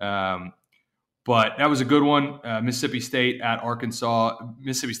 But that was a good one. Mississippi State at Arkansas.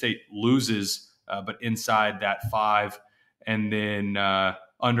 Mississippi State loses, but inside that 5. And then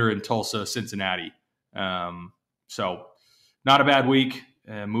under in Tulsa, Cincinnati. So not a bad week.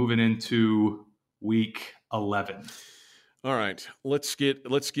 Moving into week 11. All right, let's get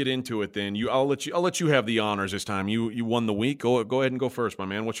into it then. I'll let you have the honors this time. You won the week. Go ahead and go first, my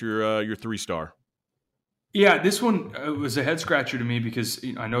man. What's your 3-star? Yeah, this one was a head scratcher to me because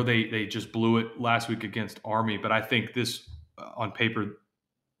I know they just blew it last week against Army, but I think this on paper,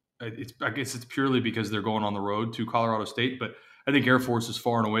 I guess it's purely because they're going on the road to Colorado State, but I think Air Force is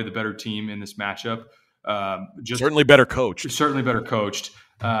far and away the better team in this matchup. Certainly better coached. Certainly better coached,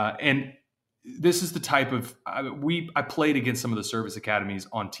 and this is the type of I played against some of the service academies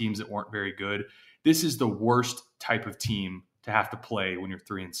on teams that weren't very good. This is the worst type of team to have to play when you're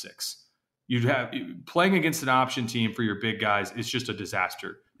 3-6. You'd have playing against an option team for your big guys is just a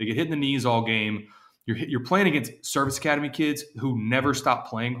disaster. They get hit in the knees all game. You're playing against service academy kids who never stop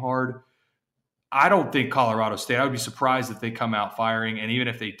playing hard. I don't think Colorado State. I would be surprised if they come out firing, and even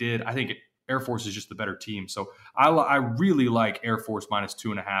if they did, I think Air Force is just the better team. So I really like Air Force minus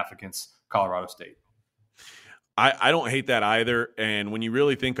 2.5 against Colorado State. I don't hate that either. And when you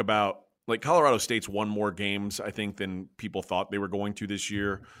really think about, like, Colorado State's won more games, I think, than people thought they were going to this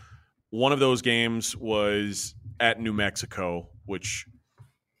year. One of those games was at New Mexico, which,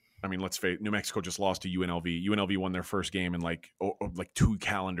 I mean, let's face it, New Mexico just lost to UNLV. UNLV won their first game in like 2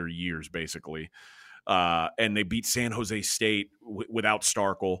 calendar years, basically. And they beat San Jose State without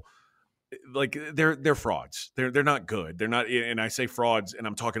Starkel. Like, they're frauds. They're not good. They're not, and I say frauds, and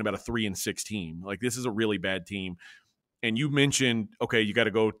I'm talking about a 3-6 team. Like, this is a really bad team. And you mentioned, okay, you got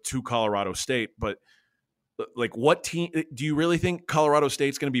to go to Colorado State, but like, what team do you really think Colorado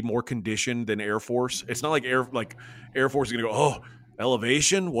State's going to be more conditioned than Air Force? It's not like Air Force is going to go, oh,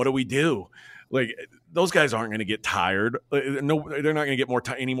 elevation. What do we do? Like, those guys aren't going to get tired. No, they're not going to get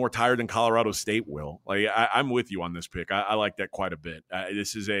any more tired than Colorado State will. Like, I'm with you on this pick. I like that quite a bit.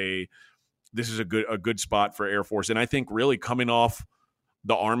 This is a good spot for Air Force, and I think really coming off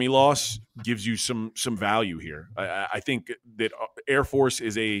the Army loss gives you some value here. I think that Air Force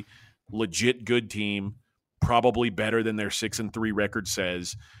is a legit good team. Probably better than their 6-3 record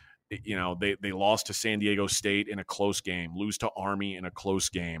says. You know, they lost to San Diego State in a close game, lose to Army in a close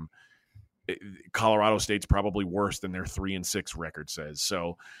game. Colorado State's probably worse than their 3-6 record says.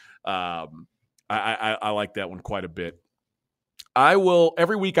 So I like that one quite a bit.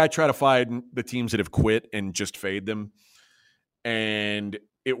 Every week I try to find the teams that have quit and just fade them. And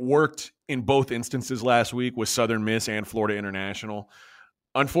it worked in both instances last week with Southern Miss and Florida International.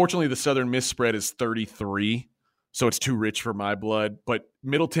 Unfortunately, the Southern Miss spread is 33, so it's too rich for my blood. But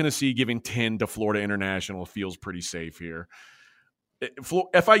Middle Tennessee giving 10 to Florida International feels pretty safe here.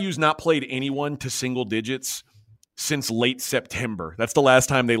 FIU's not played anyone to single digits since late September. That's the last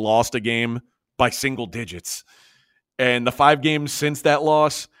time they lost a game by single digits. And the 5 games since that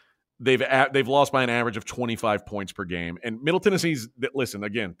loss, they've lost by an average of 25 points per game. And Middle Tennessee's, listen,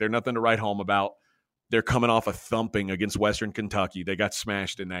 again, they're nothing to write home about. They're coming off a thumping against Western Kentucky. They got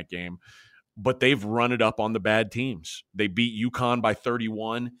smashed in that game. But they've run it up on the bad teams. They beat UConn by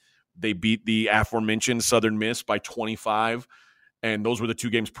 31. They beat the aforementioned Southern Miss by 25. And those were the 2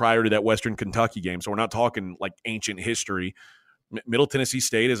 games prior to that Western Kentucky game. So we're not talking like ancient history. Middle Tennessee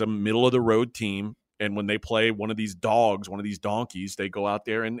State is a middle-of-the-road team. And when they play one of these dogs, one of these donkeys, they go out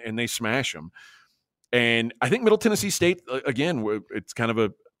there and they smash them. And I think Middle Tennessee State, again, it's kind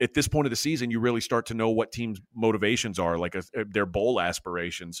of at this point of the season, you really start to know what teams' motivations are, like their bowl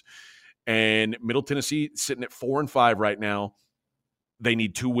aspirations. And Middle Tennessee sitting at 4-5 right now. They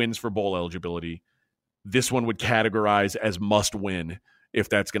need 2 wins for bowl eligibility. This one would categorize as must win if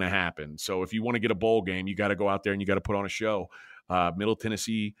that's going to happen. So if you want to get a bowl game, you got to go out there and you got to put on a show. Middle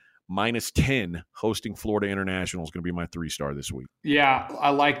Tennessee -10 hosting Florida International is going to be my 3-star this week. Yeah, I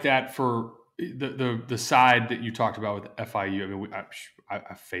like that for the side that you talked about with FIU. I mean,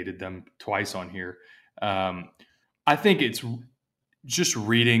 I faded them twice on here. I think it's just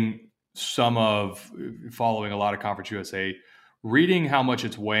reading following a lot of Conference USA, reading how much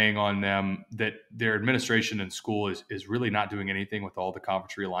it's weighing on them that their administration in school is really not doing anything with all the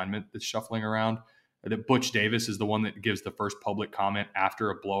conference realignment that's shuffling around. That Butch Davis is the one that gives the first public comment after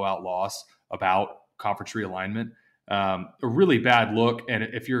a blowout loss about conference realignment. A really bad look. And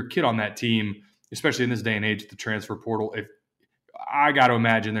if you're a kid on that team, especially in this day and age, the transfer portal, I got to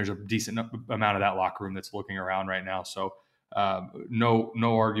imagine there's a decent amount of that locker room that's looking around right now. So no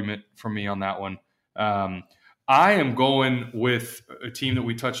argument from me on that one. I am going with a team that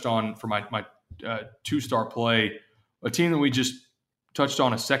we touched on for my 2-star play, a team that we just touched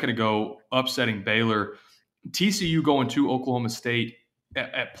on a second ago, upsetting Baylor. TCU going to Oklahoma State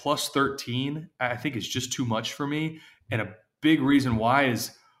at +13, I think is just too much for me. And a big reason why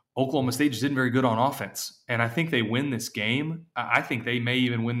is Oklahoma State just isn't very good on offense. And I think they win this game. I think they may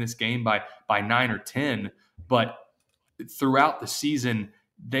even win this game by 9 or 10. But throughout the season,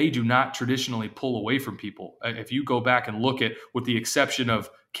 they do not traditionally pull away from people. If you go back and look at, with the exception of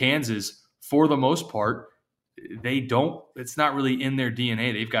Kansas, for the most part, they don't. It's not really in their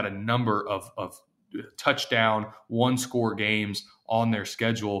DNA. They've got a number of touchdown, 1-score games on their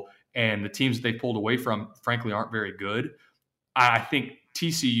schedule, and the teams that they pulled away from, frankly, aren't very good. I think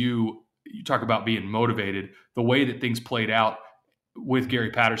TCU, you talk about being motivated, the way that things played out with Gary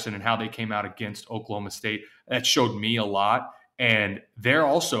Patterson and how they came out against Oklahoma State, that showed me a lot. And they're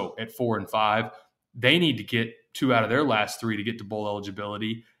also at 4-5. They need to get 2 out of their last 3 to get to bowl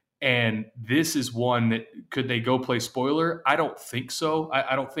eligibility. And this is one that, could they go play spoiler? I don't think so.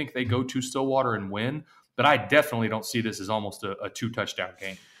 I don't think they go to Stillwater and win, but I definitely don't see this as almost a 2-touchdown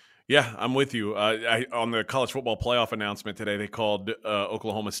game. Yeah, I'm with you. On the college football playoff announcement today, they called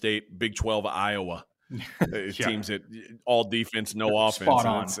Oklahoma State Big 12 Iowa. Teams that all defense, no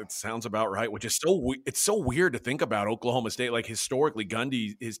offense. It sounds about right, which is it's so weird to think about. Oklahoma State, like historically,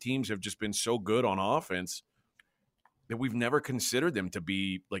 Gundy, his teams have just been so good on offense that we've never considered them to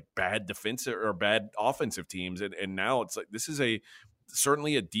be like bad defensive or bad offensive teams. And now it's like this is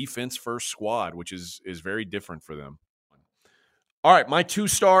certainly a defense first squad, which is very different for them. All right, my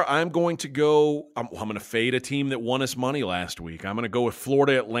 2-star, I'm going to fade a team that won us money last week. I'm going to go with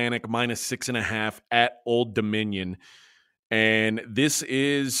Florida Atlantic -6.5 at Old Dominion. And this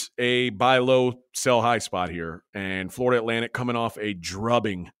is a buy low, sell high spot here. And Florida Atlantic coming off a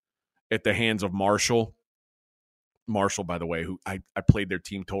drubbing at the hands of Marshall. Marshall, by the way, who I played their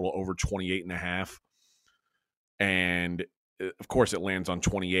team total over 28.5. And, of course, it lands on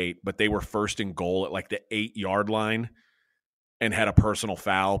 28. But they were first in goal at like the 8-yard line. And had a personal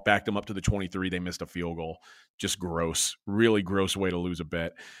foul, backed them up to the 23. They missed a field goal. Just gross. Really gross way to lose a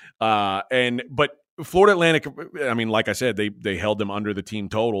bet. But Florida Atlantic, I mean, like I said, they held them under the team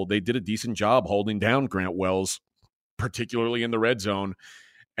total. They did a decent job holding down Grant Wells, particularly in the red zone.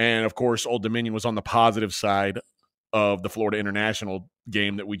 And, of course, Old Dominion was on the positive side of the Florida International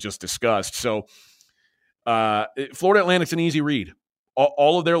game that we just discussed. So Florida Atlantic's an easy read.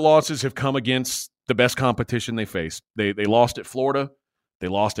 All of their losses have come against the best competition they faced. They lost at Florida, they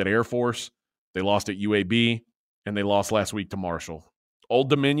lost at Air Force, they lost at UAB, and they lost last week to Marshall. Old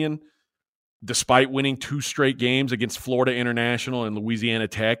Dominion, despite winning 2 straight games against Florida International and Louisiana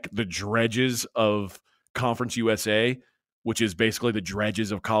Tech, the dredges of Conference USA, which is basically the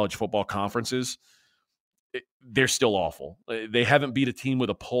dredges of college football conferences, they're still awful. They haven't beat a team with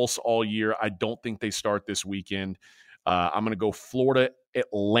a pulse all year. I don't think they start this weekend. I'm going to go Florida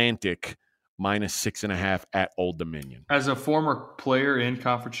Atlantic -6.5 at Old Dominion. As a former player in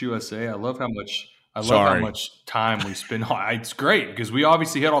Conference USA, I love how much time we spend on. It's great because we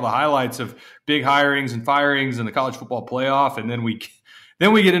obviously hit all the highlights of big hirings and firings in the college football playoff, and then we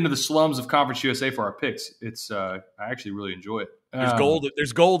get into the slums of Conference USA for our picks. It's I actually really enjoy it.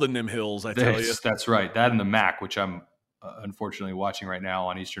 There's gold in them hills, I tell you. That's right. That and the MAC, which I'm unfortunately watching right now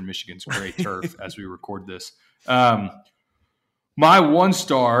on Eastern Michigan's great turf as we record this. My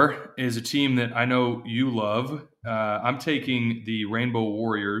 1-star is a team that I know you love. I'm taking the Rainbow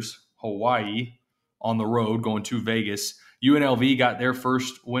Warriors, Hawaii, on the road going to Vegas. UNLV got their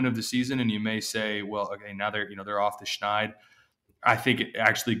first win of the season, and you may say, well, okay, now they're off the schneid. I think it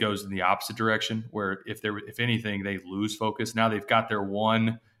actually goes in the opposite direction, where if anything, they lose focus. Now they've got their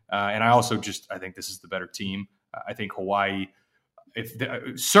one, and I think this is the better team. I think Hawaii,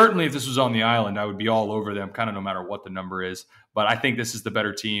 certainly if this was on the island, I would be all over them, kind of no matter what the number is. But I think this is the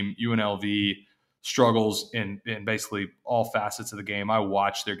better team. UNLV struggles in basically all facets of the game. I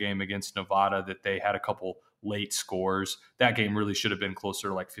watched their game against Nevada that they had a couple late scores. That game really should have been closer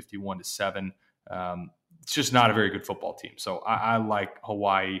to like 51-7. It's just not a very good football team. So I like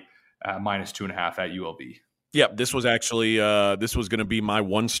Hawaii minus 2.5 at ULB. Yeah, this was actually this was going to be my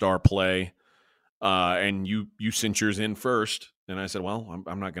 1-star play, and you sent yours in first, and I said, well,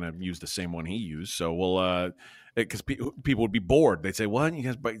 I'm not going to use the same one he used, so we'll because people would be bored. They'd say, what, you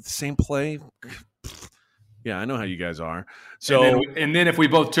guys buy the same play? Yeah, I know how you guys are. So and then if we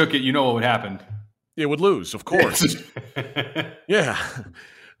both took it, you know what would happen? It would lose, of course. Yeah.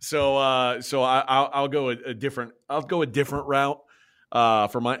 So I'll go a different route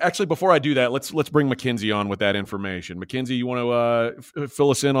for mine. Actually, before I do that, let's bring Mackenzie on with that information. Mackenzie, you want to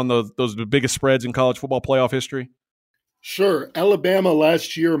fill us in on those biggest spreads in college football playoff history? Sure. Alabama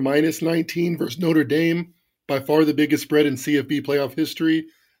last year minus 19 versus Notre Dame, by far the biggest spread in CFB playoff history.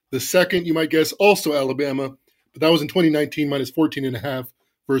 The second, you might guess, also Alabama, but that was in 2019 minus 14.5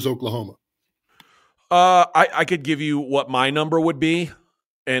 versus Oklahoma. I could give you what my number would be,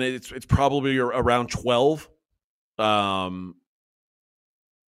 and it's probably around 12. Yeah,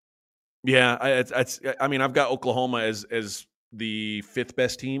 I mean, I've got Oklahoma as the 5th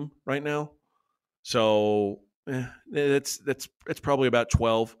best team right now, so it's probably about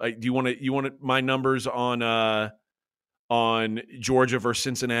 12. Do you want my numbers on Georgia versus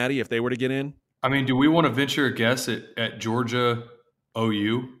Cincinnati if they were to get in? I mean, do we want to venture a guess at Georgia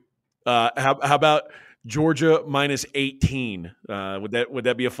OU? How about Georgia minus 18? Would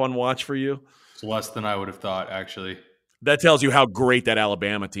that be a fun watch for you? It's less than I would have thought, actually. That tells you how great that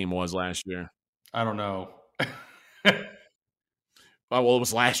Alabama team was last year. I don't know. Well, it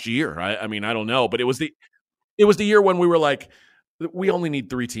was last year. I mean, I don't know, but it was the year when we were like, we only need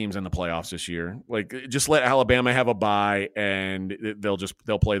 3 teams in the playoffs this year. Like, just let Alabama have a bye, and they'll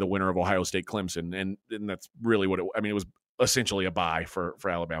play the winner of Ohio State Clemson, and that's really what it was essentially a bye for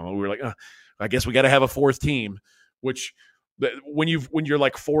Alabama. We were like, I guess we got to have a 4th team. Which when you're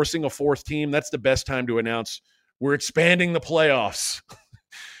like forcing a 4th team, that's the best time to announce we're expanding the playoffs.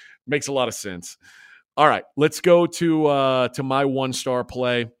 Makes a lot of sense. All right, let's go to my 1-star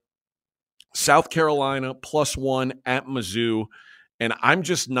play. South Carolina +1 at Mizzou. And I'm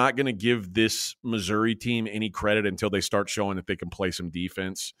just not going to give this Missouri team any credit until they start showing that they can play some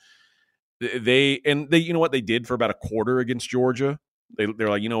defense. They you know what they did for about a quarter against Georgia? They're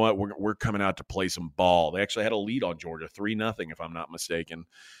like, you know what, we're coming out to play some ball. They actually had a lead on Georgia, 3-0, if I'm not mistaken.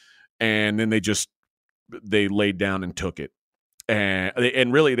 And then they laid down and took it.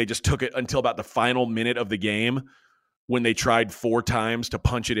 And really they just took it until about the final minute of the game, when they tried 4 times to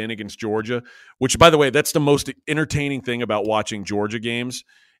punch it in against Georgia, which, by the way, that's the most entertaining thing about watching Georgia games,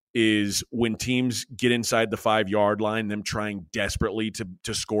 is when teams get inside the 5-yard line, them trying desperately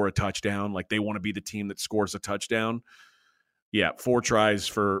to score a touchdown. Like, they want to be the team that scores a touchdown. Yeah, 4 tries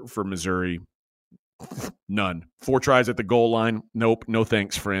for Missouri. None. 4 tries at the goal line. Nope. No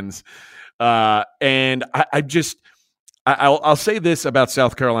thanks, friends. And I'll say this about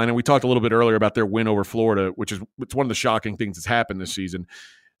South Carolina. We talked a little bit earlier about their win over Florida, it's one of the shocking things that's happened this season.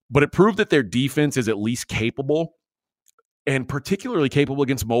 But it proved that their defense is at least capable, and particularly capable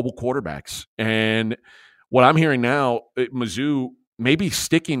against mobile quarterbacks. And what I'm hearing now, Mizzou may be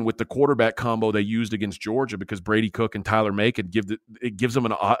sticking with the quarterback combo they used against Georgia, because Brady Cook and Tyler May it gives them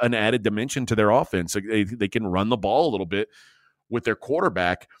an added dimension to their offense. They can run the ball a little bit with their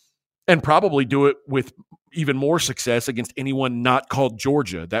quarterback, and probably do it with even more success against anyone not called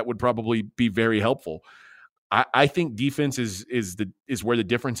Georgia. That would probably be very helpful. I think defense is where the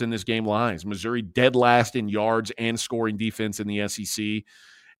difference in this game lies. Missouri dead last in yards and scoring defense in the SEC.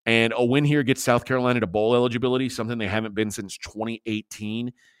 And a win here gets South Carolina to bowl eligibility, something they haven't been since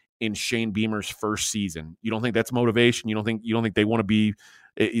 2018 in Shane Beamer's first season. You don't think that's motivation? You don't think they want to be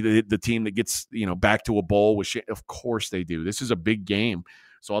the team that gets back to a bowl with Shane? Of course they do. This is a big game.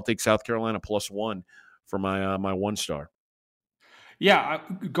 So I'll take South Carolina +1 for my 1-star. Yeah,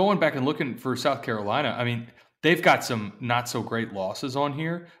 going back and looking for South Carolina, I mean, they've got some not so great losses on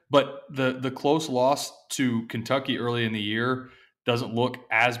here, but the close loss to Kentucky early in the year doesn't look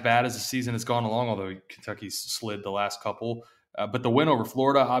as bad as the season has gone along, although Kentucky's slid the last couple. But the win over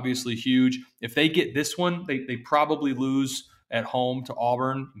Florida, obviously huge. If they get this one, they probably lose at home to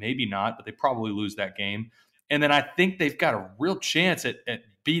Auburn. Maybe not, but they probably lose that game. And then I think they've got a real chance at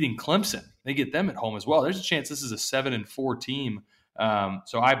beating Clemson. They get them at home as well. There's a chance this is a 7-4 team.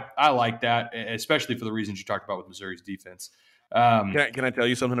 So I like that, especially for the reasons you talked about with Missouri's defense. Can I tell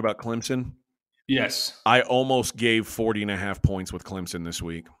you something about Clemson? Yes. I almost gave 40.5 points with Clemson this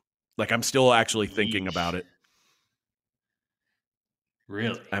week. Like, I'm still actually thinking about it.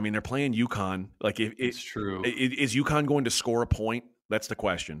 Really? I mean, they're playing UConn. Like, it's true. Is UConn going to score a point? That's the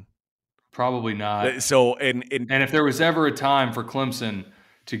question. Probably not. So, and if there was ever a time for Clemson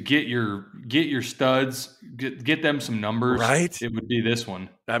to get your studs, get them some numbers, right? It would be this one.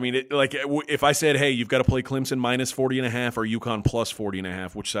 I mean, if I said, hey, you've got to play Clemson minus 40.5 or UConn plus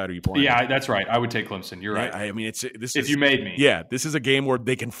 40.5, which side are you playing? Yeah, that's right. I would take Clemson. You're right. I mean, if you made me. Yeah, this is a game where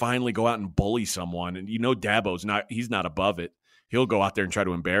they can finally go out and bully someone. And Dabo's he's not above it. He'll go out there and try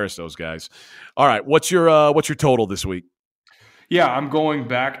to embarrass those guys. All right, what's your total this week? Yeah, I'm going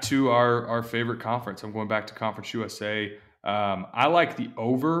back to our favorite conference. I'm going back to Conference USA. I like the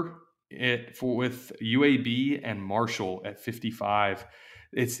over with UAB and Marshall at 55.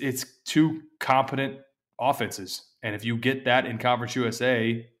 It's two competent offenses, and if you get that in Conference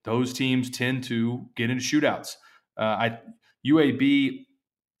USA, those teams tend to get into shootouts. UAB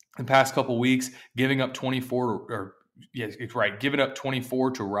the past couple weeks giving up 24 giving up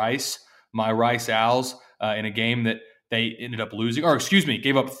 24 to Rice, my Rice Owls, in a game that they ended up losing,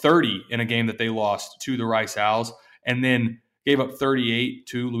 gave up 30 in a game that they lost to the Rice Owls, and then gave up 38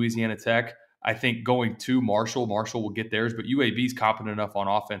 to Louisiana Tech. I think going to Marshall will get theirs, but UAB's competent enough on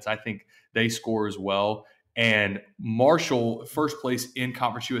offense. I think they score as well. And Marshall, first place in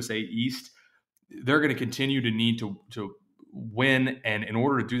Conference USA East, they're going to continue to need to win. And in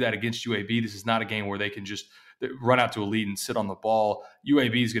order to do that against UAB, this is not a game where they can just run out to a lead and sit on the ball.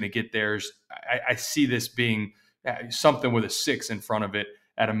 UAB is going to get theirs. I see this being something with a 6 in front of it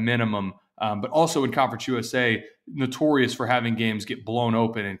at a minimum. But also in Conference USA, notorious for having games get blown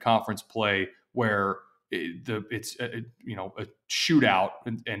open in conference play where it's a shootout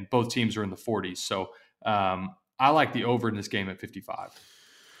and both teams are in the 40s. So I like the over in this game at 55.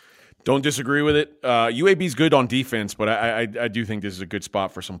 Don't disagree with it. UAB's good on defense, but I do think this is a good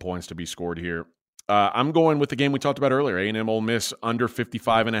spot for some points to be scored here. I'm going with the game we talked about earlier, A&M Ole Miss under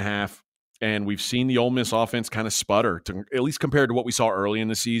 55.5. And we've seen the Ole Miss offense kind of sputter, at least compared to what we saw early in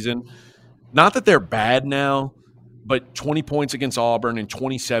the season. Not that they're bad now, but 20 points against Auburn and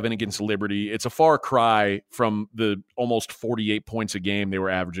 27 against Liberty. It's a far cry from the almost 48 points a game they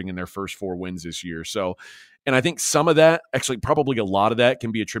were averaging in their first 4 wins this year. So, and I think some of that, actually probably a lot of that,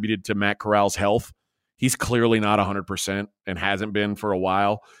 can be attributed to Matt Corral's health. He's clearly not 100% and hasn't been for a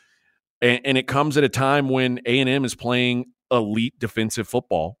while. And it comes at a time when A&M is playing elite defensive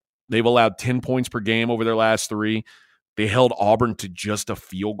football. They've allowed 10 points per game over their last 3. They held Auburn to just a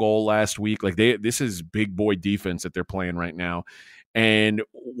field goal last week. This is big boy defense that they're playing right now. And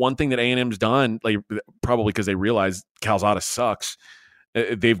one thing that A&M's done, probably because they realize Calzada sucks,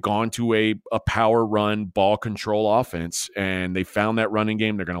 they've gone to a power run, ball control offense, and they found that running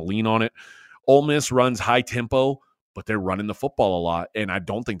game. They're going to lean on it. Ole Miss runs high tempo, but they're running the football a lot, and I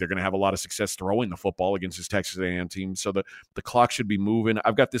don't think they're going to have a lot of success throwing the football against this Texas A&M team. So the clock should be moving.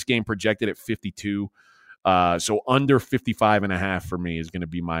 I've got this game projected at 52. So under 55.5 for me is going to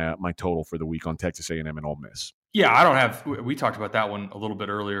be my total for the week on Texas A&M and Ole Miss. Yeah, we talked about that one a little bit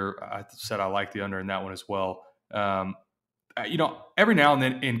earlier. I said I like the under in that one as well. Every now and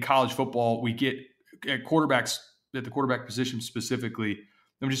then in college football, we get at quarterbacks, at the quarterback position specifically.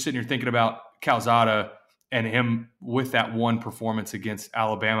 I'm just sitting here thinking about Calzada and him with that one performance against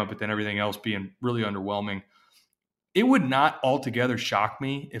Alabama, but then everything else being really underwhelming. It would not altogether shock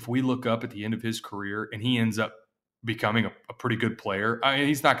me if we look up at the end of his career and he ends up becoming a pretty good player. I mean,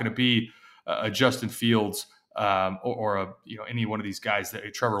 he's not going to be a Justin Fields or any one of these guys,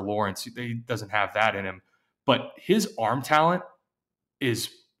 that Trevor Lawrence. He doesn't have that in him. But his arm talent is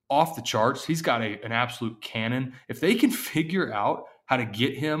off the charts. He's got an absolute cannon. If they can figure out how to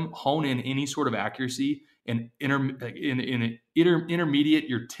get him, hone in any sort of accuracy in intermediate,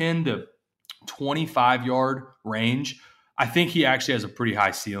 your 10 to 25 yard range, I think he actually has a pretty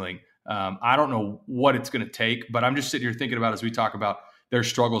high ceiling. I don't know what it's going to take, but I'm just sitting here thinking about, as we talk about their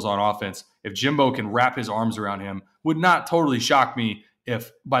struggles on offense, if Jimbo can wrap his arms around him, would not totally shock me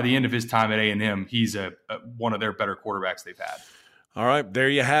if by the end of his time at A&M, he's one of their better quarterbacks they've had. All right, there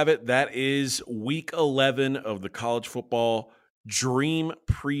you have it. That is week 11 of the college football dream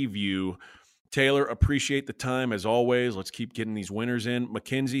preview. Taylor, appreciate the time as always. Let's keep getting these winners in.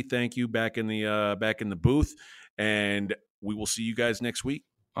 Mackenzie, thank you back in the booth, and we will see you guys next week.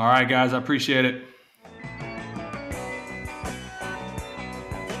 All right, guys, I appreciate it.